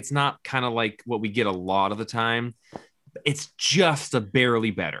art. Like it's not kind of like what we get a lot of the time. It's just a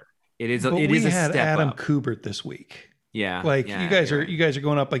barely better. It is. But It we is a had step Adam up. Kubert this week. Yeah. Like yeah, you guys you're are right. you guys are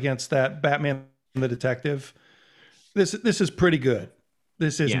going up against that Batman and the Detective. This is pretty good.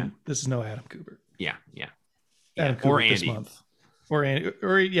 This isn't. Yeah. This is no Adam Kubert. Yeah. Yeah. Adam Yeah. Or Kubert this Andy. month. Or Andy.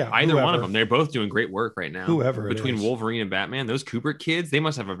 Or yeah. Either one of whoever. them. They're both doing great work right now. Whoever it Between is. Wolverine and Batman, those Kubert kids, they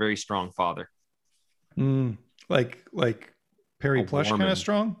must have a very strong father. Like Perry A Plush kind Warman. of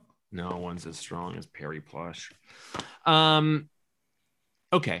strong. No one's as strong as Perry Plush.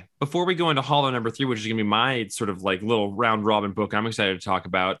 Okay, before we go into Hollow number 3, which is going to be my sort of like little round robin book, I'm excited to talk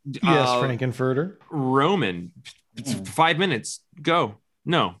about. Yes, Frankenfurter. Roman, it's 5 minutes. Go.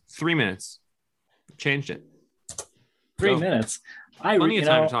 No, 3 minutes. Changed it. 3 Go. minutes. Plenty of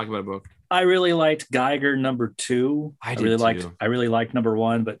time to talk about a book. I really liked Geiger number 2. I did really too. I really liked number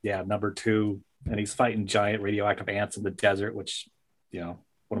 1, but yeah, number 2, and he's fighting giant radioactive ants in the desert, which, you know,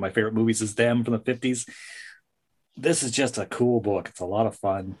 one of my favorite movies is Them from the 50s. This is just a cool book. It's a lot of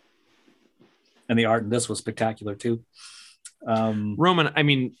fun, and the art in this was spectacular too. Roman, I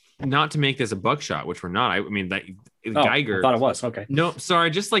mean, not to make this a buckshot, which we're not. I mean, that Geiger. I thought it was okay. No, sorry,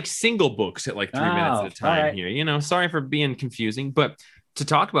 just like single books at like 3 minutes at a time all right. here. You know, sorry for being confusing, but to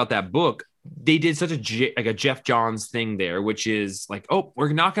talk about that book, they did such a Jeff Johns thing there, which is like, oh,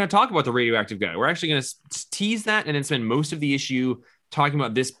 we're not going to talk about the radioactive guy. We're actually going to tease that and then spend most of the issue talking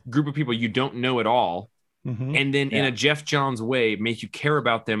about this group of people you don't know at all. Mhm. And then in a Jeff Johns way, make you care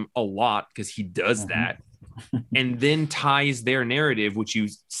about them a lot because he does that. And then ties their narrative, which you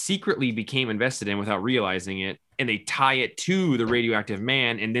secretly became invested in without realizing it, and they tie it to the radioactive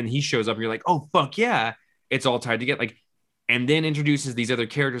man, and then he shows up and you're like, oh fuck yeah, it's all tied together. Like, and then introduces these other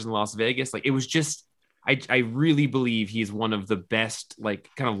characters in Las Vegas. Like, it was just, I really believe he's one of the best, like,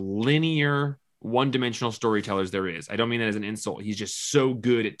 kind of linear, one-dimensional storytellers there is. I don't mean that as an insult. He's just so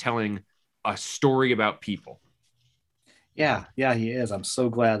good at telling a story about people. Yeah, he is. I'm so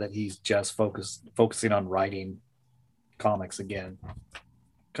glad that he's just focusing on writing comics again,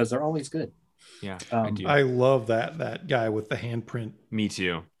 because they're always good. Yeah, I do. I love that guy with the handprint Me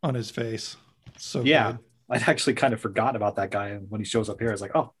too. on his face. So Yeah, good. I'd actually kind of forgotten about that guy, and when he shows up here, I was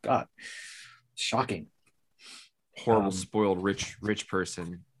like, oh god, shocking. Horrible, spoiled, rich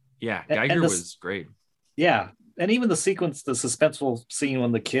person. Yeah, and Geiger this- was great. Yeah, and even the suspenseful scene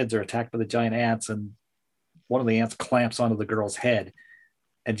when the kids are attacked by the giant ants, and one of the ants clamps onto the girl's head,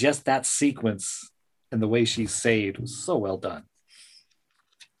 and just that sequence and the way she's saved was so well done.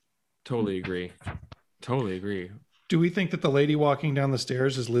 Totally agree. Totally agree. Do we think that the lady walking down the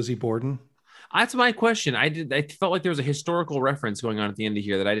stairs is Lizzie Borden? That's my question. I felt like there was a historical reference going on at the end of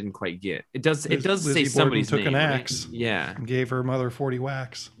here that I didn't quite get. It does say Lizzie Borden somebody's took name, an right? axe. Yeah. And gave her mother 40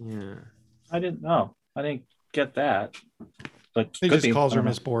 whacks. Yeah. I didn't know. I didn't get that. But He could just be. calls I her don't know.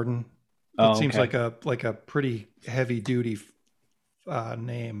 Miss Borden. Oh, It seems okay. like a pretty heavy duty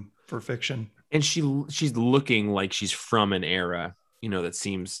name for fiction. And she's looking like she's from an era, you know, that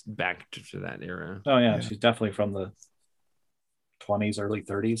seems back to that era. Oh yeah, Yeah. she's definitely from the 20s, early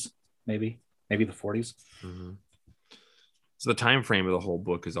 30s, maybe the 40s. Mhm. So the time frame of the whole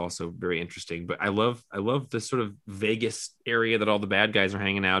book is also very interesting. But I love this sort of Vegas area that all the bad guys are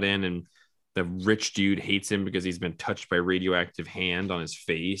hanging out in, and the rich dude hates him because he's been touched by a radioactive hand on his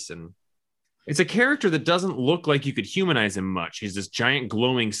face. And it's a character that doesn't look like you could humanize him much. He's this giant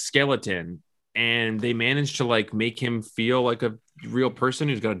glowing skeleton, and they managed to like make him feel like a real person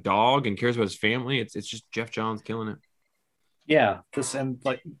who's got a dog and cares about his family. It's just Jeff Johns killing it. Yeah, this and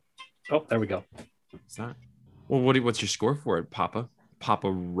like, oh, there we go. It's not. Well, what's your score for it, Papa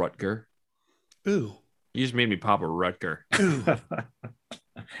Rutger? Ooh. You just made me Papa Rutger. Ooh.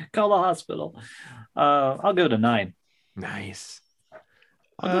 Call the hospital. I'll go to 9. Nice.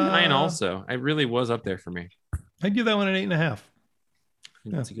 I'll go 9 also. It really was up there for me. I'd give that one an 8.5.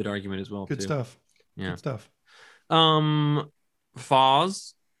 That's a good argument as well. Good too. stuff. Yeah. Good stuff.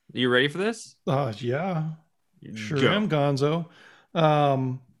 Foz, you ready for this? Yeah. Sure Go. am, Gonzo.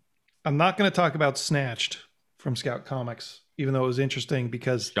 I'm not going to talk about Snatched from Scout Comics, even though it was interesting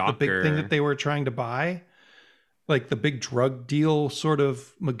because the big thing Shocker. that they were trying to buy, like the big drug deal sort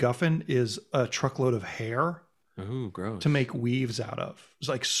of MacGuffin, is a truckload of hair Ooh, gross. to make weaves out of. It's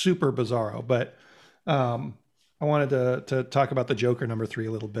like super bizarro. But I wanted to talk about the Joker number 3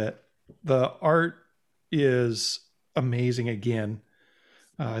 a little bit. The art is amazing again.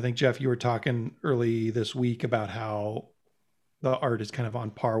 I think, Jeff, you were talking early this week about how the art is kind of on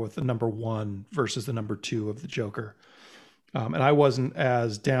par with the number 1 versus the number 2 of the Joker. And I wasn't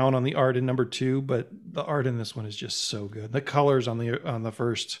as down on the art in number 2, but the art in this one is just so good. The colors on the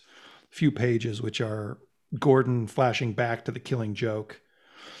first few pages, which are Gordon flashing back to the Killing Joke.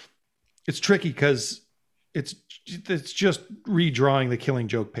 It's tricky because it's just redrawing the Killing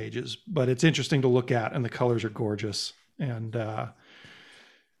Joke pages, but it's interesting to look at, and the colors are gorgeous. And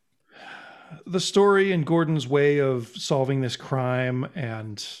the story and Gordon's way of solving this crime,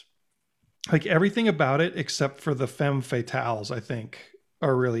 and like everything about it except for the femme fatales, I think,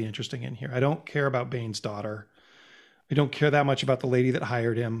 are really interesting in here. I don't care about Bane's daughter. I don't care that much about the lady that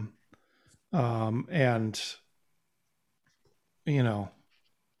hired him. And you know,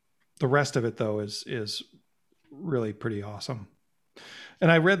 the rest of it though is really pretty awesome. And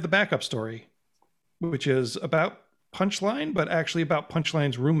I read the backup story, which is about Punchline, but actually about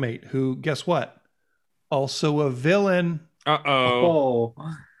Punchline's roommate, who, guess what? Also a villain. Oh,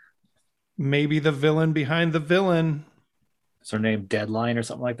 Maybe the villain behind the villain. is her name Deadline or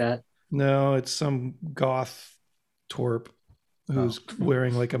something like that? No, it's some goth twerp who's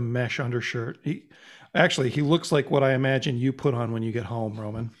wearing like a mesh undershirt. He looks like what I imagine you put on when you get home,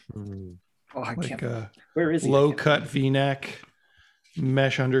 Roman. Oh, I Like can't. a Where is he? low cut V-neck,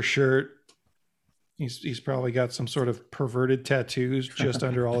 mesh undershirt. He's probably got some sort of perverted tattoos just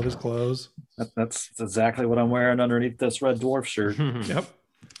under all of his clothes. That's exactly what I'm wearing underneath this Red Dwarf shirt.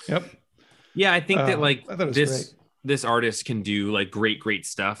 Yep. Yeah, I think that like I thought it was great. this artist can do like great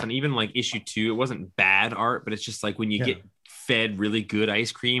stuff. And even like issue 2, it wasn't bad art, but it's just like when you get fed really good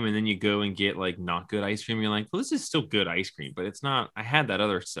ice cream and then you go and get like not good ice cream, you're like, well, this is still good ice cream, but it's not. I had that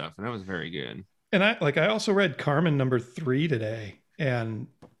other stuff and that was very good. And I also read Carmen number 3 today, and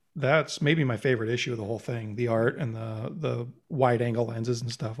that's maybe my favorite issue of the whole thing. The art and the wide angle lenses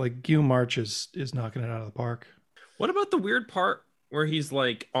and stuff. Like Guillaume March is knocking it out of the park. What about the weird part where he's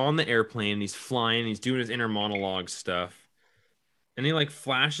like on the airplane, he's flying, he's doing his inner monologue stuff, and he like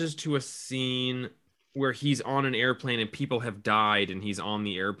flashes to a scene where he's on an airplane and people have died and he's on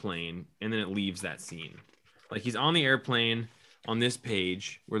the airplane, and then it leaves that scene. Like he's on the airplane on this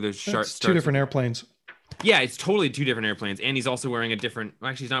page where there's 2 different airplanes. Yeah, it's totally 2 different airplanes, and he's also wearing a different.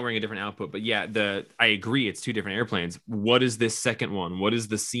 Actually, he's not wearing a different output, but yeah, I agree, it's 2 different airplanes. What is this second one? What is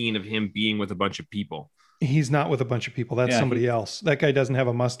the scene of him being with a bunch of people? He's not with a bunch of people. That's somebody else. That guy doesn't have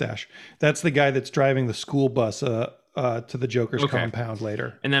a mustache. That's the guy that's driving the school bus to the Joker's compound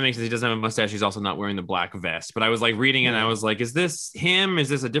later. And that makes sense. He doesn't have a mustache. He's also not wearing the black vest. But I was like reading it, and I was like, is this him? Is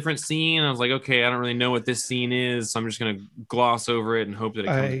this a different scene? And I was like, okay, I don't really know what this scene is, so I'm just going to gloss over it and hope that it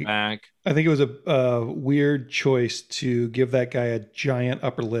comes back. I think it was a weird choice to give that guy a giant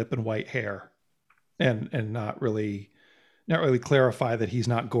upper lip and white hair, and not really clarify that he's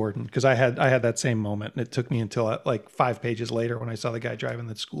not Gordon, because I had that same moment, and it took me until like 5 pages later when I saw the guy driving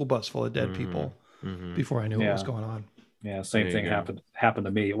the school bus full of dead people before I knew what was going on. Yeah, same thing happened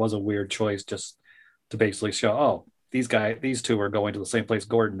to me. It was a weird choice just to basically show, these 2 are going to the same place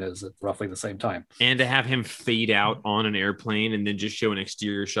Gordon is at roughly the same time. And to have him fade out on an airplane and then just show an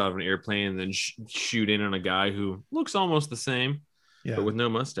exterior shot of an airplane and then shoot in on a guy who looks almost the same, but with no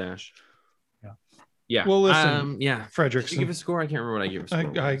mustache. Yeah. Well, listen, Frederickson. Did you give a score? I can't remember what I gave a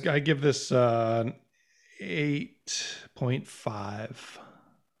score. I give this 8.5.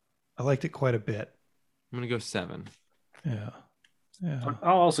 I liked it quite a bit. I'm going to go 7. Yeah.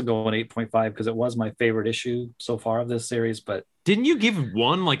 I'll also go an 8.5 because it was my favorite issue so far of this series. But didn't you give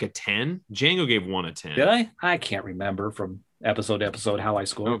one like a 10? Django gave one a 10. Did I? I can't remember from episode to episode how I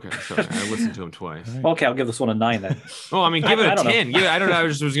scored. Okay, sorry. I listened to him twice. Okay, I'll give this one a 9 then. Well, I mean, give it a 10. Yeah, I don't know. I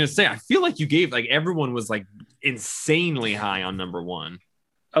was going to say, I feel like you gave, like, everyone was like insanely high on number 1.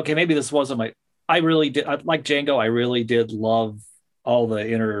 Okay, maybe this wasn't I really did, like Django, I really did love all the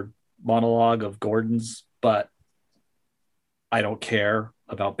inner monologue of Gordon's, but I don't care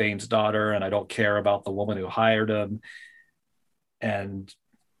about Bane's daughter, and I don't care about the woman who hired him. And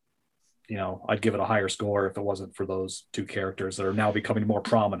I'd give it a higher score if it wasn't for those 2 characters that are now becoming more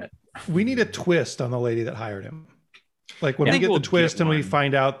prominent. We need a twist on the lady that hired him. Like when we get the twist and we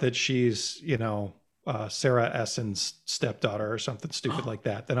find out that she's, Sarah Essen's stepdaughter or something stupid like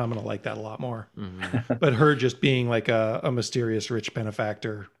that, then I'm going to like that a lot more. Mm-hmm. But her just being like a mysterious rich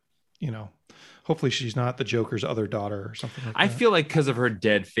benefactor, hopefully she's not the Joker's other daughter or something like that. I feel like because of her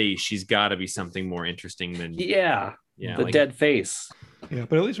dead face, she's got to be something more interesting than... Yeah, the dead face. Yeah,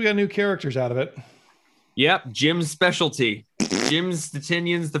 but at least we got new characters out of it. Yep, Jim's specialty. Jim's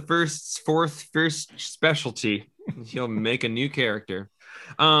Titinian's the first specialty. He'll make a new character.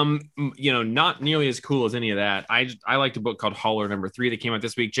 Not nearly as cool as any of that. I liked a book called Holler #3 that came out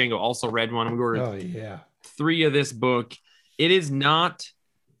this week. Django also read one. We ordered Oh yeah. 3 of this book. It is not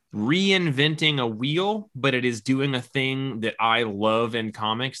reinventing a wheel, but it is doing a thing that I love in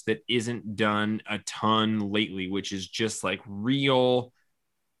comics that isn't done a ton lately, which is just like real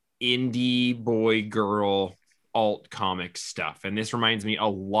indie boy girl alt comic stuff. And this reminds me a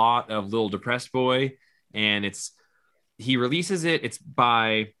lot of Little Depressed Boy. And he releases it. It's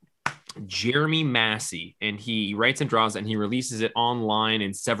by Jeremy Massey, and he writes and draws, and he releases it online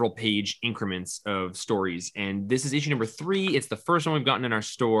in several page increments of stories. And this is issue #3. It's the first one we've gotten in our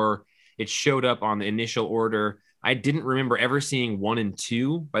store. It showed up on the initial order. I didn't remember ever seeing 1 and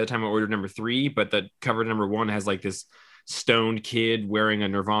 2 by the time I ordered #3, but the cover #1 has like this stoned kid wearing a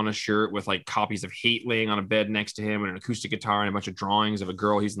Nirvana shirt with like copies of Hate laying on a bed next to him and an acoustic guitar and a bunch of drawings of a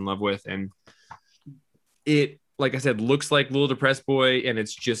girl he's in love with. And it, like I said, looks like Little Depressed Boy, and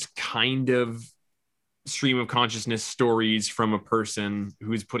it's just kind of stream of consciousness stories from a person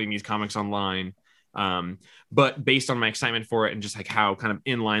who's putting these comics online. But based on my excitement for it and just like how kind of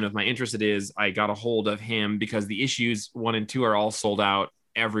in line with my interest it is, I got a hold of him because the issues 1 and 2 are all sold out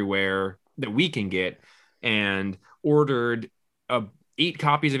everywhere that we can get, and ordered 8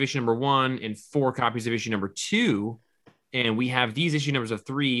 copies of issue #1 and 4 copies of issue #2. And we have these issue numbers of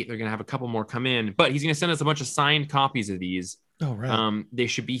 3. They're going to have a couple more come in, but he's going to send us a bunch of signed copies of these. Oh, right. They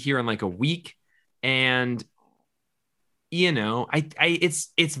should be here in like a week. And,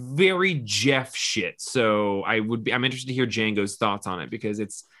 it's very Jeff shit. So I'm interested to hear Django's thoughts on it, because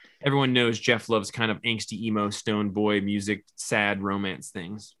everyone knows Jeff loves kind of angsty emo stone boy music, sad romance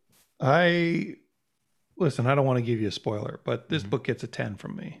things. Listen, I don't want to give you a spoiler, but this book gets a 10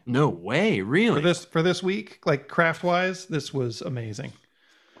 from me. No way, really? For this week, like craft wise, this was amazing.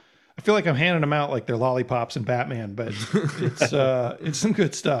 I feel like I'm handing them out like they're lollipops and Batman, but it's some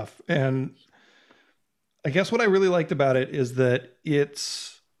good stuff. And I guess what I really liked about it is that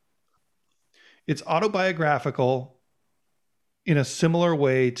it's autobiographical in a similar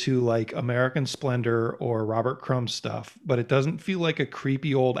way to like American Splendor or Robert Crumb stuff, but it doesn't feel like a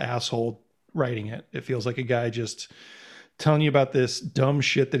creepy old asshole writing it. It feels like a guy just telling you about this dumb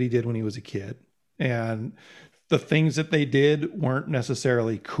shit that he did when he was a kid. And the things that they did weren't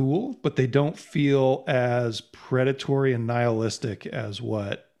necessarily cool, but they don't feel as predatory and nihilistic as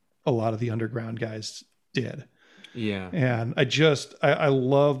what a lot of the underground guys did. Yeah. And I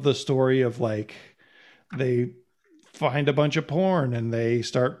love the story of like, they find a bunch of porn and they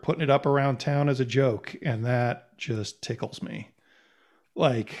start putting it up around town as a joke. And that just tickles me.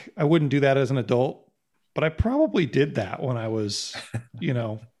 Like, I wouldn't do that as an adult, but I probably did that when I was,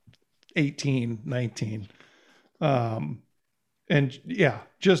 18, 19. And yeah,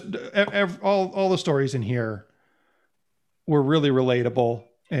 just all the stories in here were really relatable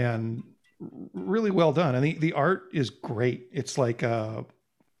and really well done. And the art is great. It's like, I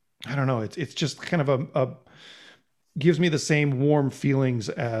don't know. It's just kind of gives me the same warm feelings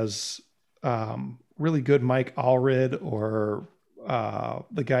as, really good Mike Allred or,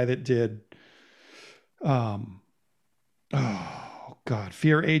 the guy that did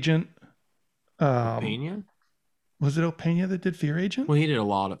Fear Agent. Opeña? Was it Opeña that did Fear Agent? Well, he did a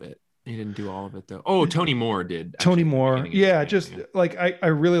lot of it. He didn't do all of it though. Oh, Tony Moore did. Tony Moore. Yeah, just like I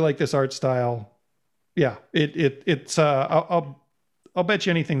really like this art style. Yeah, it's I'll bet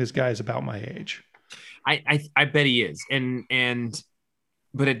you anything this guy's about my age. I bet he is.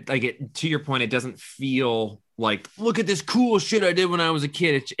 But to your point, it doesn't feel like, look at this cool shit I did when I was a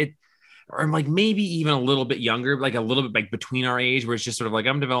kid. Or like maybe even a little bit younger, like a little bit like between our age, where it's just sort of like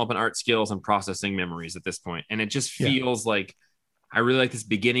I'm developing art skills and processing memories at this point. And it just feels like I really like this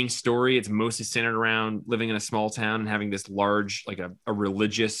beginning story. It's mostly centered around living in a small town and having this large, like a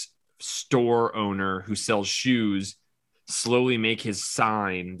religious store owner who sells shoes slowly make his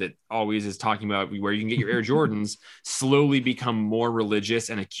sign that always is talking about where you can get your Air Jordans slowly become more religious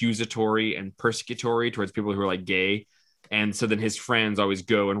and accusatory and persecutory towards people who are like gay. And so then his friends always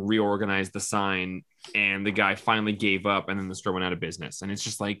go and reorganize the sign, and the guy finally gave up, and then the store went out of business. And it's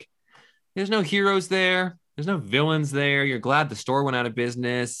just like, there's no heroes there. There's no villains there. You're glad the store went out of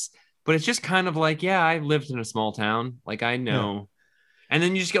business, but it's just kind of like, yeah, I lived in a small town. Like I know. Yeah. And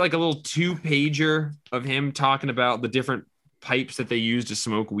then you just get like a little 2-pager of him talking about the different pipes that they used to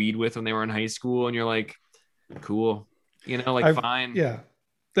smoke weed with when they were in high school. And you're like, cool, fine. Yeah.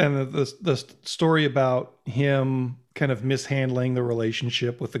 Then the story about him kind of mishandling the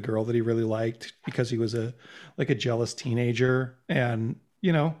relationship with the girl that he really liked because he was a jealous teenager. And,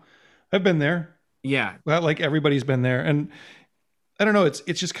 I've been there. Yeah. Well, like everybody's been there. And I don't know, it's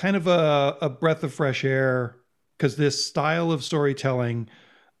just kind of a breath of fresh air, because this style of storytelling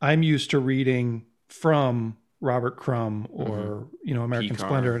I'm used to reading from Robert Crumb or, American Picard,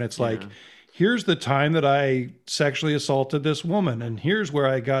 Splendor. And it's like, yeah. here's the time that I sexually assaulted this woman. And here's where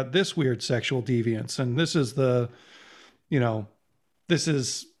I got this weird sexual deviance. And this is this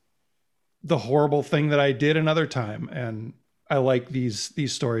is the horrible thing that I did another time. And I like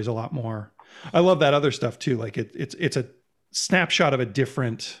these stories a lot more. I love that other stuff too. Like it's a snapshot of a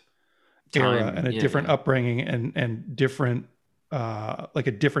different era Time, and a different upbringing and different, like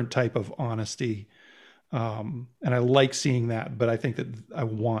a different type of honesty. And I like seeing that, but I think that I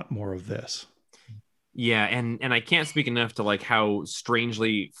want more of this. Yeah, and I can't speak enough to like how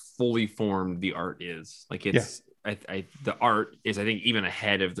strangely fully formed the art is. Like it's the art is, I think, even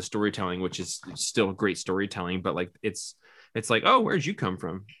ahead of the storytelling, which is still great storytelling, but like it's like, oh, where'd you come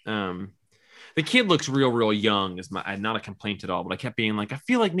from? The kid looks real young, is not a complaint at all, but I kept being like, I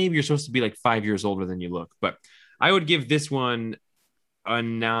feel like maybe you're supposed to be like 5 years older than you look. But I would give this one a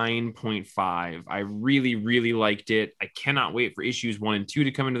 9.5. I really liked it. I cannot wait for issues 1 and 2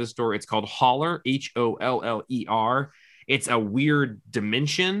 to come into the store. It's called Holler, Holler. It's a weird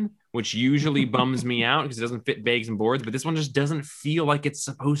dimension, which usually bums me out because it doesn't fit bags and boards, but this one just doesn't feel like it's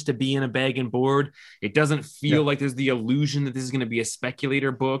supposed to be in a bag and board. It doesn't feel like there's the illusion that this is going to be a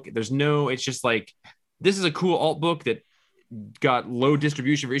speculator book. It's just like, this is a cool alt book that got low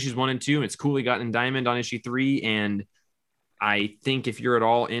distribution for issues 1 and 2. And it's coolly gotten in Diamond on issue 3. And I think if you're at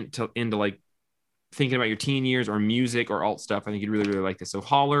all into like thinking about your teen years or music or alt stuff, I think you'd really like this. So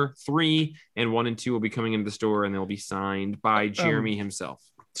Holler 3 and 1 and 2 will be coming into the store, and they'll be signed by Jeremy himself.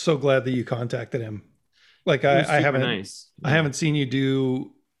 So glad that you contacted him. Like I haven't seen you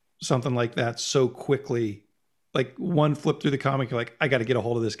do something like that so quickly. Like one flip through the comic, you're like, I got to get a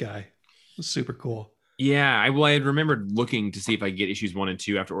hold of this guy. It's super cool. Yeah, I had remembered looking to see if I could get issues 1 and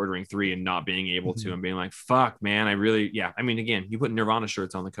 2 after ordering 3 and not being able to, and being like, fuck, man, I mean, again, you put Nirvana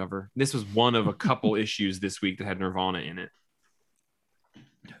shirts on the cover. This was one of a couple issues this week that had Nirvana in it.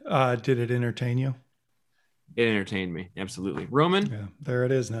 Did it entertain you? It entertained me. Absolutely. Roman? Yeah, there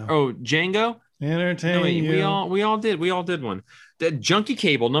it is now. Oh, Django? Entertain you. We all did one. The Junkie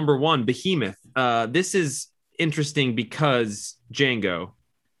Cable, number 1, Behemoth. This is interesting because Django.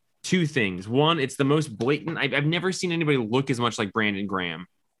 2 things. One, it's the most blatant. I've never seen anybody look as much like Brandon Graham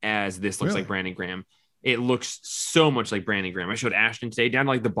as this looks like Brandon Graham. It looks so much like Brandon Graham. I showed Ashton today, down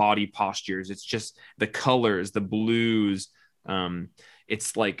to like the body postures. It's just the colors, the blues.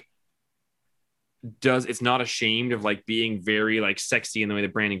 It's like it's not ashamed of like being very like sexy in the way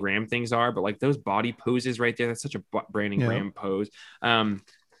that Brandon Graham things are, but like those body poses right there, that's such a Brandon Graham pose.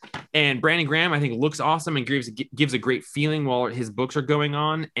 And Brandon Graham, I think, looks awesome and gives a great feeling while his books are going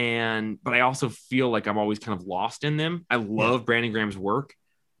on. But I also feel like I'm always kind of lost in them. I love Brandon Graham's work.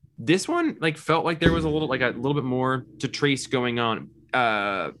 This one like felt like there was a little bit more to trace going on.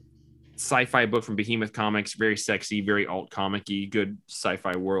 Sci-fi book from Behemoth Comics, very sexy, very alt comic-y, good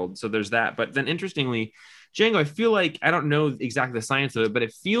sci-fi world. So there's that. But then interestingly, Django, I feel like, I don't know exactly the science of it, but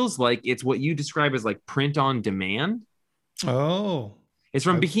it feels like it's what you describe as like print on demand. Oh. It's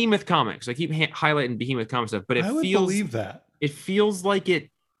from Behemoth Comics. I keep highlighting Behemoth Comics stuff, but I would believe that. It feels like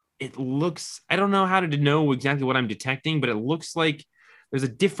it looks, I don't know how to know exactly what I'm detecting, but it looks like there's a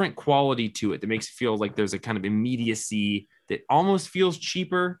different quality to it that makes it feel like there's a kind of immediacy that almost feels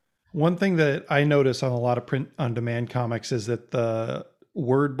cheaper. One thing that I notice on a lot of print on demand comics is that the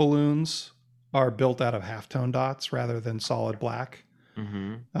word balloons are built out of halftone dots rather than solid black.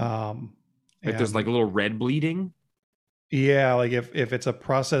 Mm-hmm. Like there's like a little red bleeding. Yeah, like if it's a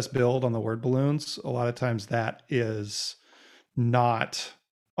process build on the word balloons, a lot of times that is not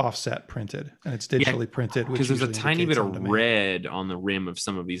offset printed and it's digitally printed, because there's a tiny bit of red on the rim of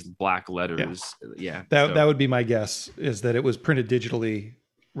some of these black letters. That would be my guess, is that it was printed digitally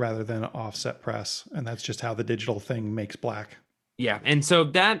rather than offset press, and that's just how the digital thing makes black. And so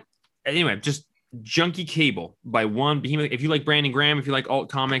that, anyway, just Junkie Cable by one Behemoth. If you like Brandon Graham, if you like alt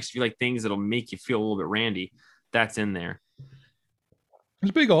comics, if you like things that'll make you feel a little bit randy, that's in there. It was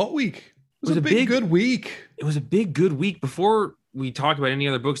a big alt week. It was a big good week. It was a big good week. Before we talk about any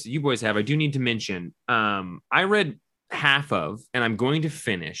other books that you boys have, I do need to mention, I read half of, and I'm going to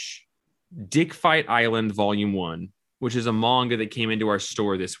finish Dick Fight Island Volume 1, which is a manga that came into our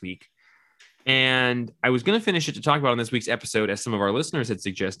store this week. And I was going to finish it to talk about on this week's episode, as some of our listeners had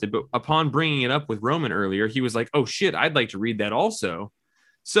suggested. But upon bringing it up with Roman earlier, he was like, oh shit, I'd like to read that also.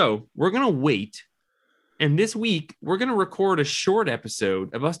 So we're going to wait. And this week, we're going to record a short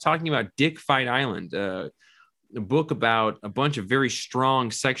episode of us talking about Dick Fight Island, a book about a bunch of very strong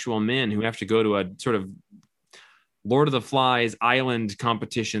sexual men who have to go to a sort of Lord of the Flies island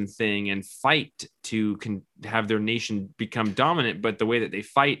competition thing and fight to have their nation become dominant. But the way that they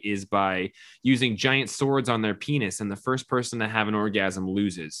fight is by using giant swords on their penis, and the first person to have an orgasm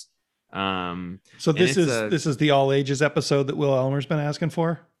loses. So this is the all ages episode that Will Elmer's been asking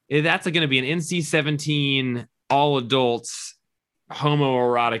for. That's going to be an NC-17 all adults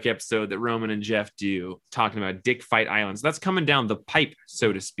homoerotic episode that Roman and Jeff do, talking about Dick Fight Island. So that's coming down the pipe,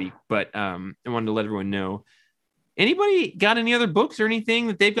 so to speak. But I wanted to let everyone know. Anybody got any other books or anything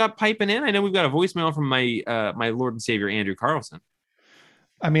that they've got piping in? I know we've got a voicemail from my Lord and Savior Andrew Carlson.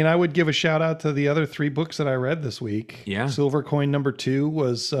 I mean, I would give a shout out to the other 3 books that I read this week. Yeah. Silver Coin #2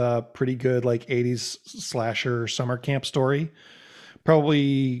 was pretty good, like 80s slasher summer camp story.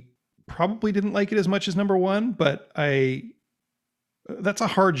 Probably didn't like it as much as #1, but that's a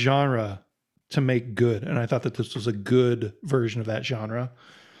hard genre to make good. And I thought that this was a good version of that genre.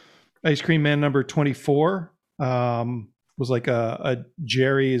 Ice Cream Man #24 was like a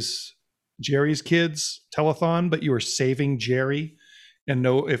Jerry's Kids telethon, but you were saving Jerry. And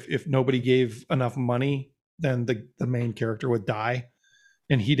if nobody gave enough money, then the main character would die.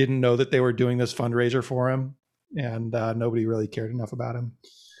 And he didn't know that they were doing this fundraiser for him. And nobody really cared enough about him.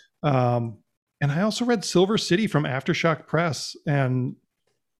 And I also read Silver City from Aftershock Press, and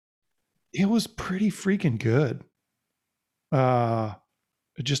it was pretty freaking good.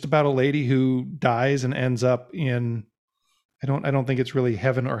 Just about a lady who dies and ends up in, I don't think it's really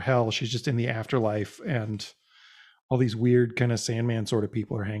heaven or hell. She's just in the afterlife, and all these weird kind of Sandman sort of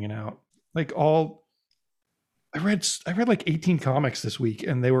people are hanging out. I read like 18 comics this week,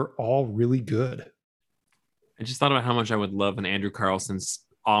 and they were all really good. I just thought about how much I would love an Andrew Carlson's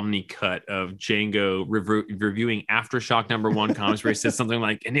Omni cut of Django reviewing Aftershock #1 comics, where he says something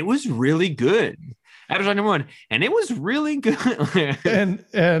like, and it was really good. Aftershock #1, and it was really good.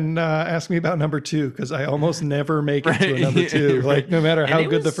 and ask me about #2, because I almost never make it to a #2, like no matter how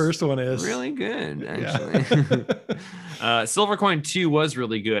good the first one is. Really good, actually. Yeah. Silver Coin 2 was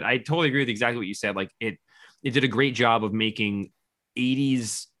really good. I totally agree with exactly what you said. Like it did a great job of making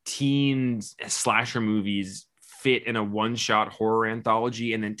 80s teen slasher movies fit in a one-shot horror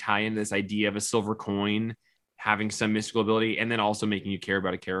anthology, and then tie in this idea of a silver coin having some mystical ability, and then also making you care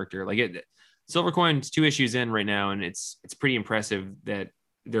about a character. Like Silver Coin's 2 issues in right now, and it's pretty impressive that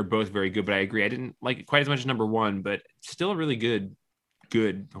they're both very good. But I agree, I didn't like it quite as much as #1, but still a really good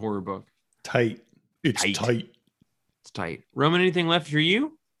horror book. Tight. It's tight. It's tight. Roman, anything left for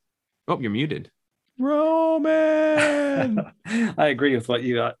you? Oh, you're muted. Roman. I agree with what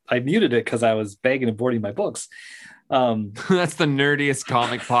you. I muted it because I was begging and boarding my books. That's the nerdiest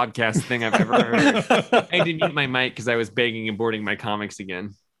comic podcast thing I've ever heard. I had to mute my mic because I was begging and boarding my comics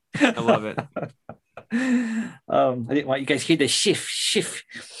again. I love it. I didn't want you guys to hear the shift.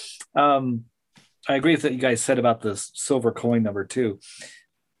 I agree with what you guys said about the Silver Coin #2.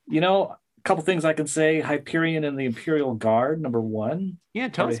 You know, a couple things I can say. Hyperion and the Imperial Guard #1. Yeah,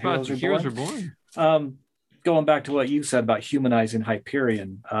 tell us about Heroes Reborn. Going back to what you said about humanizing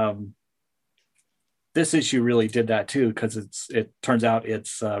Hyperion, this issue really did that too, because it turns out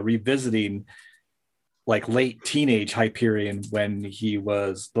it's revisiting like late teenage Hyperion when he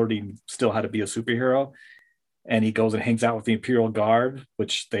was learning still how to be a superhero, and he goes and hangs out with the Imperial Guard,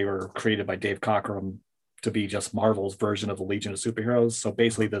 which they were created by Dave Cockrum to be just Marvel's version of the Legion of Superheroes. So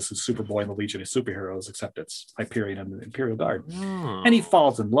basically this is Superboy and the Legion of Superheroes, except it's Hyperion and the Imperial Guard. And he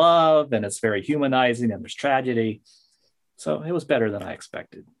falls in love, and it's very humanizing, and there's tragedy. So it was better than I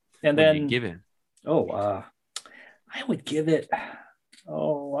expected. And what then did you give it? I would give it,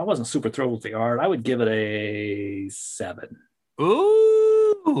 I wasn't super thrilled with the art. I would give it a 7.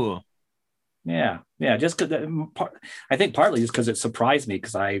 Ooh. Yeah. Just because I think partly just because it surprised me,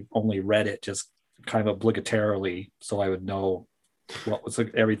 because I only read it just kind of obligatorily, so I would know what was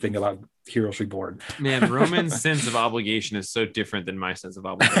everything about Heroes Reborn. Man, Roman's sense of obligation is so different than my sense of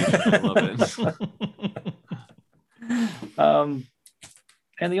obligation. I love it.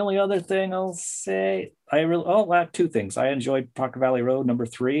 And the only other thing I'll say, I have 2 things. I enjoyed Proctor Valley Road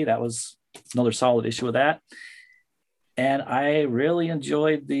 #3. That was another solid issue of that. And I really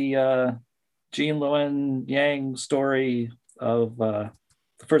enjoyed the Jean Luen Yang story of the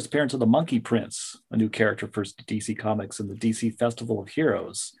first appearance of the Monkey Prince, a new character for DC Comics in the DC Festival of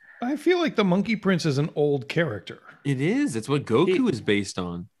Heroes. I feel like the Monkey Prince is an old character. It is. It's what Goku is based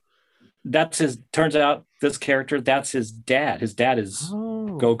on. Turns out this character, that's his dad. His dad is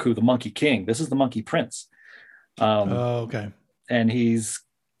Goku, the Monkey King. This is the Monkey Prince. Okay. And he's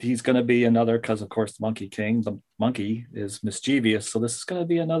going to be another, because of course the Monkey King, the monkey, is mischievous. So this is going to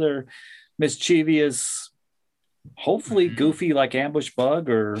be another mischievous, hopefully goofy like Ambush Bug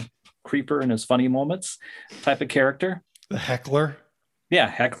or creeper in his funny moments type of character. The heckler, Yeah,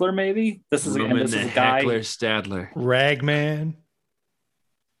 Heckler maybe. This is Roman a the guy. Heckler Stadler. Ragman.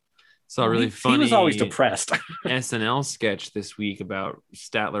 Saw a really funny. He was always depressed. SNL sketch this week about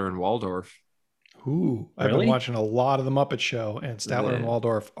Statler and Waldorf. Ooh, I've Really? been watching a lot of the Muppet Show, and Statler and Yeah.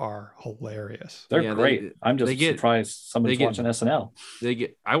 Waldorf are hilarious. They're Yeah, great. I'm just surprised somebody's they get- watching SNL.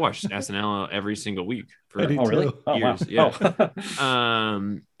 I watch SNL every single week for I do Oh, really? too. Oh, years. wow.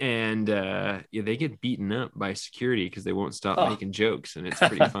 Yeah. They get beaten up by security because they won't stop Oh. making jokes, and it's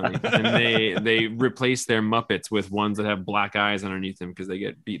pretty funny. And they replace their Muppets with ones that have black eyes underneath them because they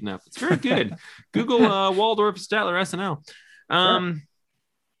get beaten up. It's very good. Google Waldorf Statler SNL.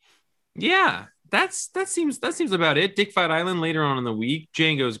 Yeah, that seems about it. Dick Fight Island later on in the week.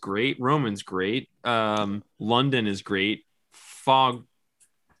 Django's great. Roman's great. London is great. Foghorn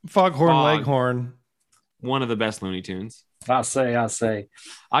Fog. Leghorn. One of the best Looney Tunes. I'll say.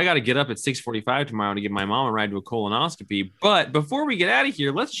 I got to get up at 6:45 tomorrow to give my mom a ride to a colonoscopy. But before we get out of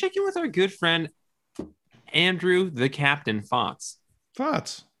here, let's check in with our good friend Andrew, the Captain Fotz.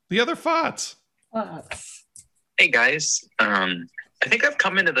 Fots. The other Fots. Hey guys, I think I've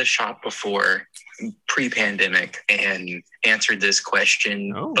come into the shop before pre-pandemic and answered this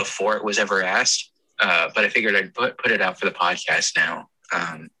question before it was ever asked, but I figured I'd put it out for the podcast now.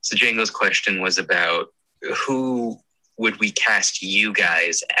 So Django's question was about who would we cast you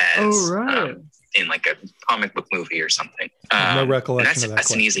guys as in like a comic book movie or something. No recollection that's, of that That's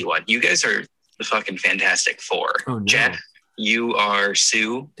question. an easy one. You guys are the fucking Fantastic Four. Oh, no. Jack, you are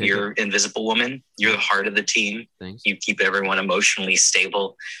Sue. Take You're Invisible Woman. You're the heart of the team. Thanks. You keep everyone emotionally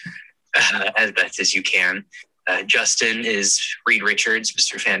stable as best as you can. Justin is Reed Richards,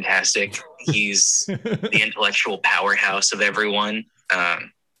 Mr. Fantastic. He's the intellectual powerhouse of everyone.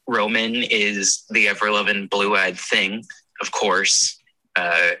 Roman is the ever-loving blue-eyed thing, of course.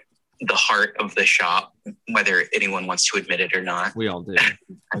 The heart of the shop, whether anyone wants to admit it or not. We all do.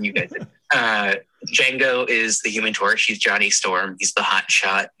 You guys did. Django is the Human Torch. He's Johnny Storm. He's the hot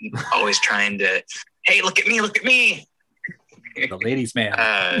shot, always trying to, hey, look at me, look at me. The ladies' man.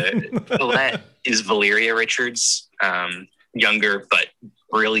 Colette is Valeria Richards, younger but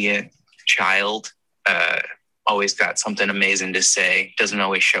brilliant child. Always got something amazing to say. Doesn't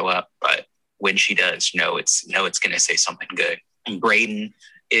always show up, but when she does, it's going to say something good. And Braden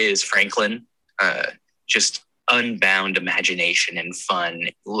is Franklin, just unbound imagination and fun,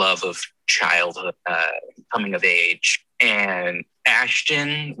 love of childhood, coming of age. And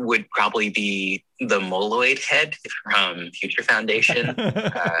Ashton would probably be the Moloid head from Future Foundation.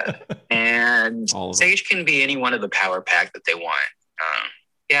 And Sage can be any one of the power pack that they want.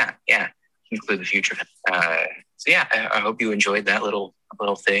 Yeah, include the Future. I hope you enjoyed that little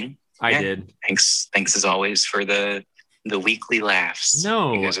thing. I did. Thanks as always for the weekly laughs.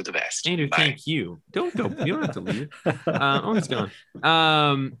 No, you guys are the best. Andrew, Bye. thank you. Don't go. You don't have to leave. He's gone.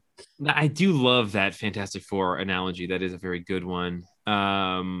 I do love that Fantastic Four analogy. That is a very good one.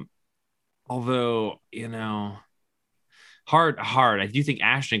 Although, hard. I do think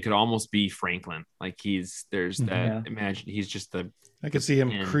Ashton could almost be Franklin. Like there's that. Imagine he's just the. I could see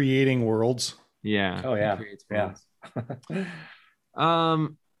him creating worlds. Yeah. Oh yeah. Yeah.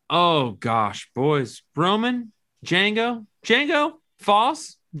 Oh gosh, boys. Roman, Django,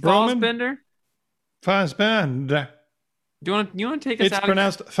 Foss, Fassbender. Fassbender. Do you want to take us It's out?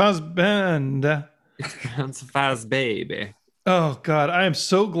 pronounced Fassbender. It's pronounced Faz baby. Oh God, I am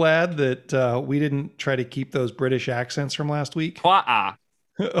so glad that we didn't try to keep those British accents from last week. Twaa.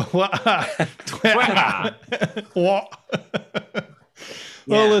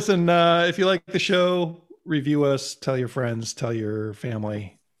 Well, listen, if you like the show, review us, tell your friends, tell your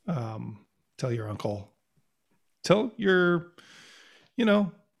family, tell your uncle, tell your,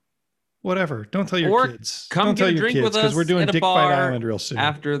 whatever. Don't tell your kids. Come Don't get tell a your drink kids with us because we're doing at a Dick bar Fight Island real soon.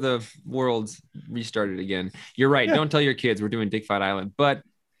 after the world's restarted again. You're right. Yeah. Don't tell your kids we're doing Dick Fight Island, but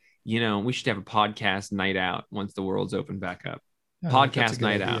we should have a podcast night out once the world's open back up. I think that's a Podcast good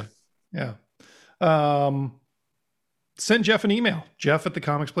night idea. out. Yeah. Send Jeff an email,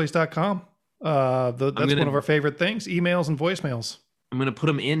 jeff@thecomicsplace.com. That's one of our favorite things, emails and voicemails. I'm going to put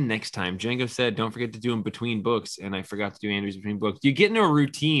them in next time. Django said, don't forget to do them between books. And I forgot to do Andrew's between books. You get into a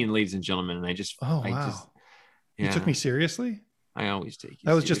routine, ladies and gentlemen. And You took me seriously? I always take you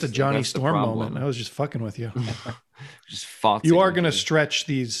That was just a seriously. Johnny That's the Storm problem. moment. I was just fucking with you. Just fought. You are going to stretch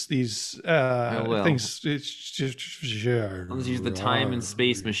these things. Let's use the time and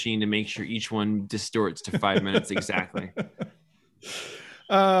space machine to make sure each one distorts to 5 minutes exactly.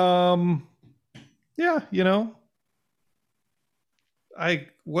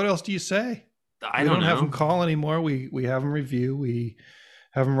 What else do you say? I We don't have know. them call anymore. We have them review. We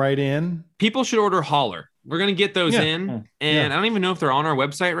Have them write in. People should order Holler. We're gonna get those Yeah. in, and I don't even know if they're on our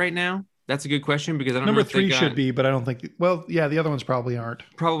website right now. That's a good question because I don't Number know if they 3 got, should be, but I don't think. Well, yeah, the other ones probably aren't.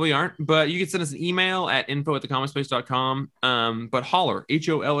 probably aren't. But you can send us an email at info@thecomicspace.com. But Holler,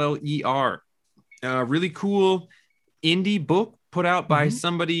 HOLLER, really cool indie book put out by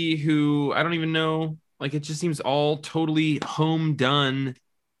somebody who I don't even know. Like, it just seems all totally home done.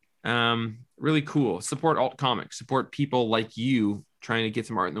 Really cool. Support alt comics. Support people like you trying to get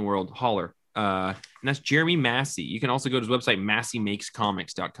some art in the world. Holler. And that's Jeremy Massey. You can also go to his website,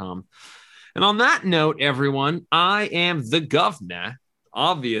 masseymakescomics.com. And on that note, everyone, I am the governor,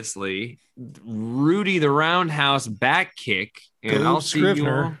 obviously, Rudy the Roundhouse back kick. And Go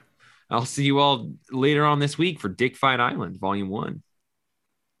Scrivener. I'll see you all later on this week for Dick Fight Island, Volume 1.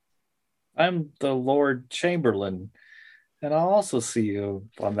 I'm the Lord Chamberlain, and I'll also see you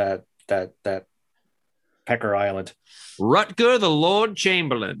on that Pecker Island. Rutger the Lord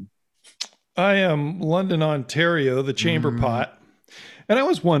Chamberlain. I am London, Ontario, the chamber pot. And I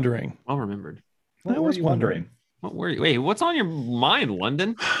was wondering. Well remembered. I was wondering. What were you? Wait, what's on your mind,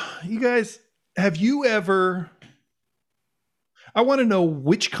 London? You guys, have you ever... I want to know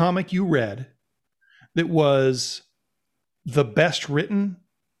which comic you read that was the best written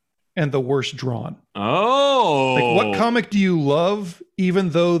and the worst drawn. Oh. Like, what comic do you love,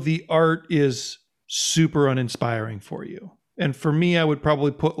 even though the art is super uninspiring for you? And for me, I would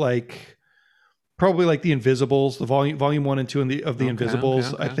probably put probably like the Invisibles, the volume 1 and 2 of the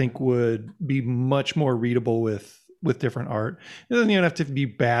Invisibles. okay. I think would be much more readable with different art. It doesn't even have to be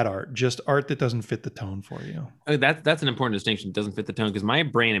bad art, just art that doesn't fit the tone for you. That's an important distinction. It doesn't fit the tone because my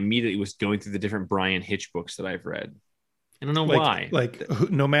brain immediately was going through the different Brian Hitch books that I've read. I don't know why.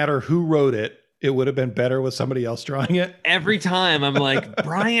 No matter who wrote it, it would have been better with somebody else drawing it. Every time I'm like,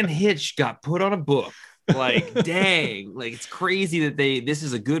 Brian Hitch got put on a book. Like, dang, like it's crazy that this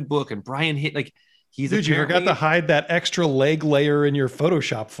is a good book and Brian Hitch, like he's Dude, you forgot to hide that extra leg layer in your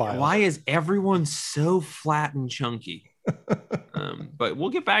Photoshop file. Why is everyone so flat and chunky? But we'll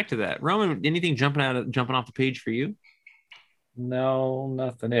get back to that. Roman, anything jumping off the page for you? No,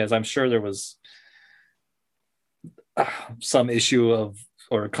 nothing is. I'm sure there was some issue of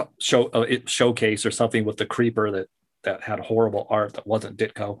showcase or something with the Creeper that had horrible art that wasn't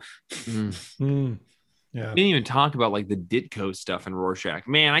Ditko. Yeah. We didn't even talk about like the Ditko stuff in Rorschach.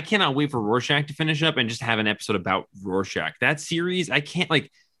 Man, I cannot wait for Rorschach to finish up and just have an episode about Rorschach. That series, I can't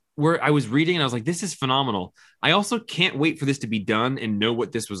where I was reading and I was like, this is phenomenal. I also can't wait for this to be done and know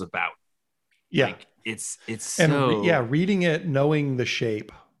what this was about. Yeah. Like, it's so... reading it, knowing the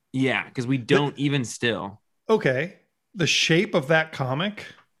shape. Yeah, because we don't even still. Okay. The shape of that comic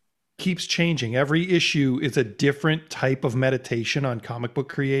keeps changing. Every issue is a different type of meditation on comic book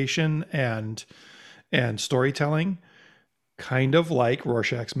creation and storytelling, kind of like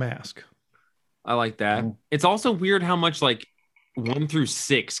Rorschach's Mask. I like that. It's also weird how much 1 through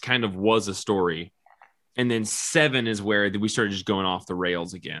 6 kind of was a story. And then 7 is where we started just going off the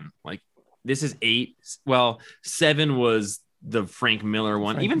rails again. Like, this is 8. Well, 7 was the Frank Miller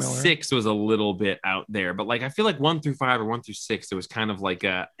one. Even 6 was a little bit out there. But I feel like 1 through 5 or 1 through 6, it was kind of like,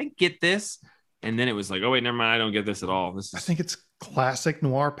 I get this. And then it was like, oh, wait, never mind. I don't get this at all. I think it's classic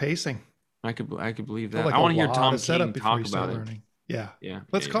noir pacing. I could believe that. I want to hear Tom King talk about it. Yeah. Yeah.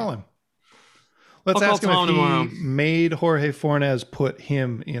 Let's call him. Let's ask him if he made Jorge Fornes put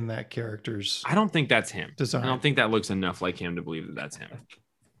him in that character's I don't think that's him. Design. I don't think that looks enough like him to believe that that's him.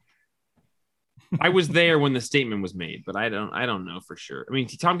 I was there when the statement was made, but I don't know for sure. I mean,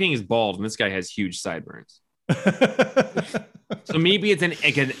 Tom King is bald and this guy has huge sideburns. So maybe it's a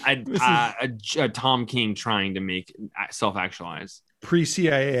Tom King trying to make self-actualize.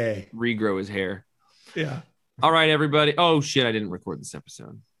 Pre-CIA. Regrow his hair. Yeah. All right, everybody. Oh, shit. I didn't record this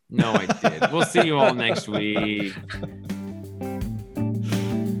episode. No, I did. We'll see you all next week.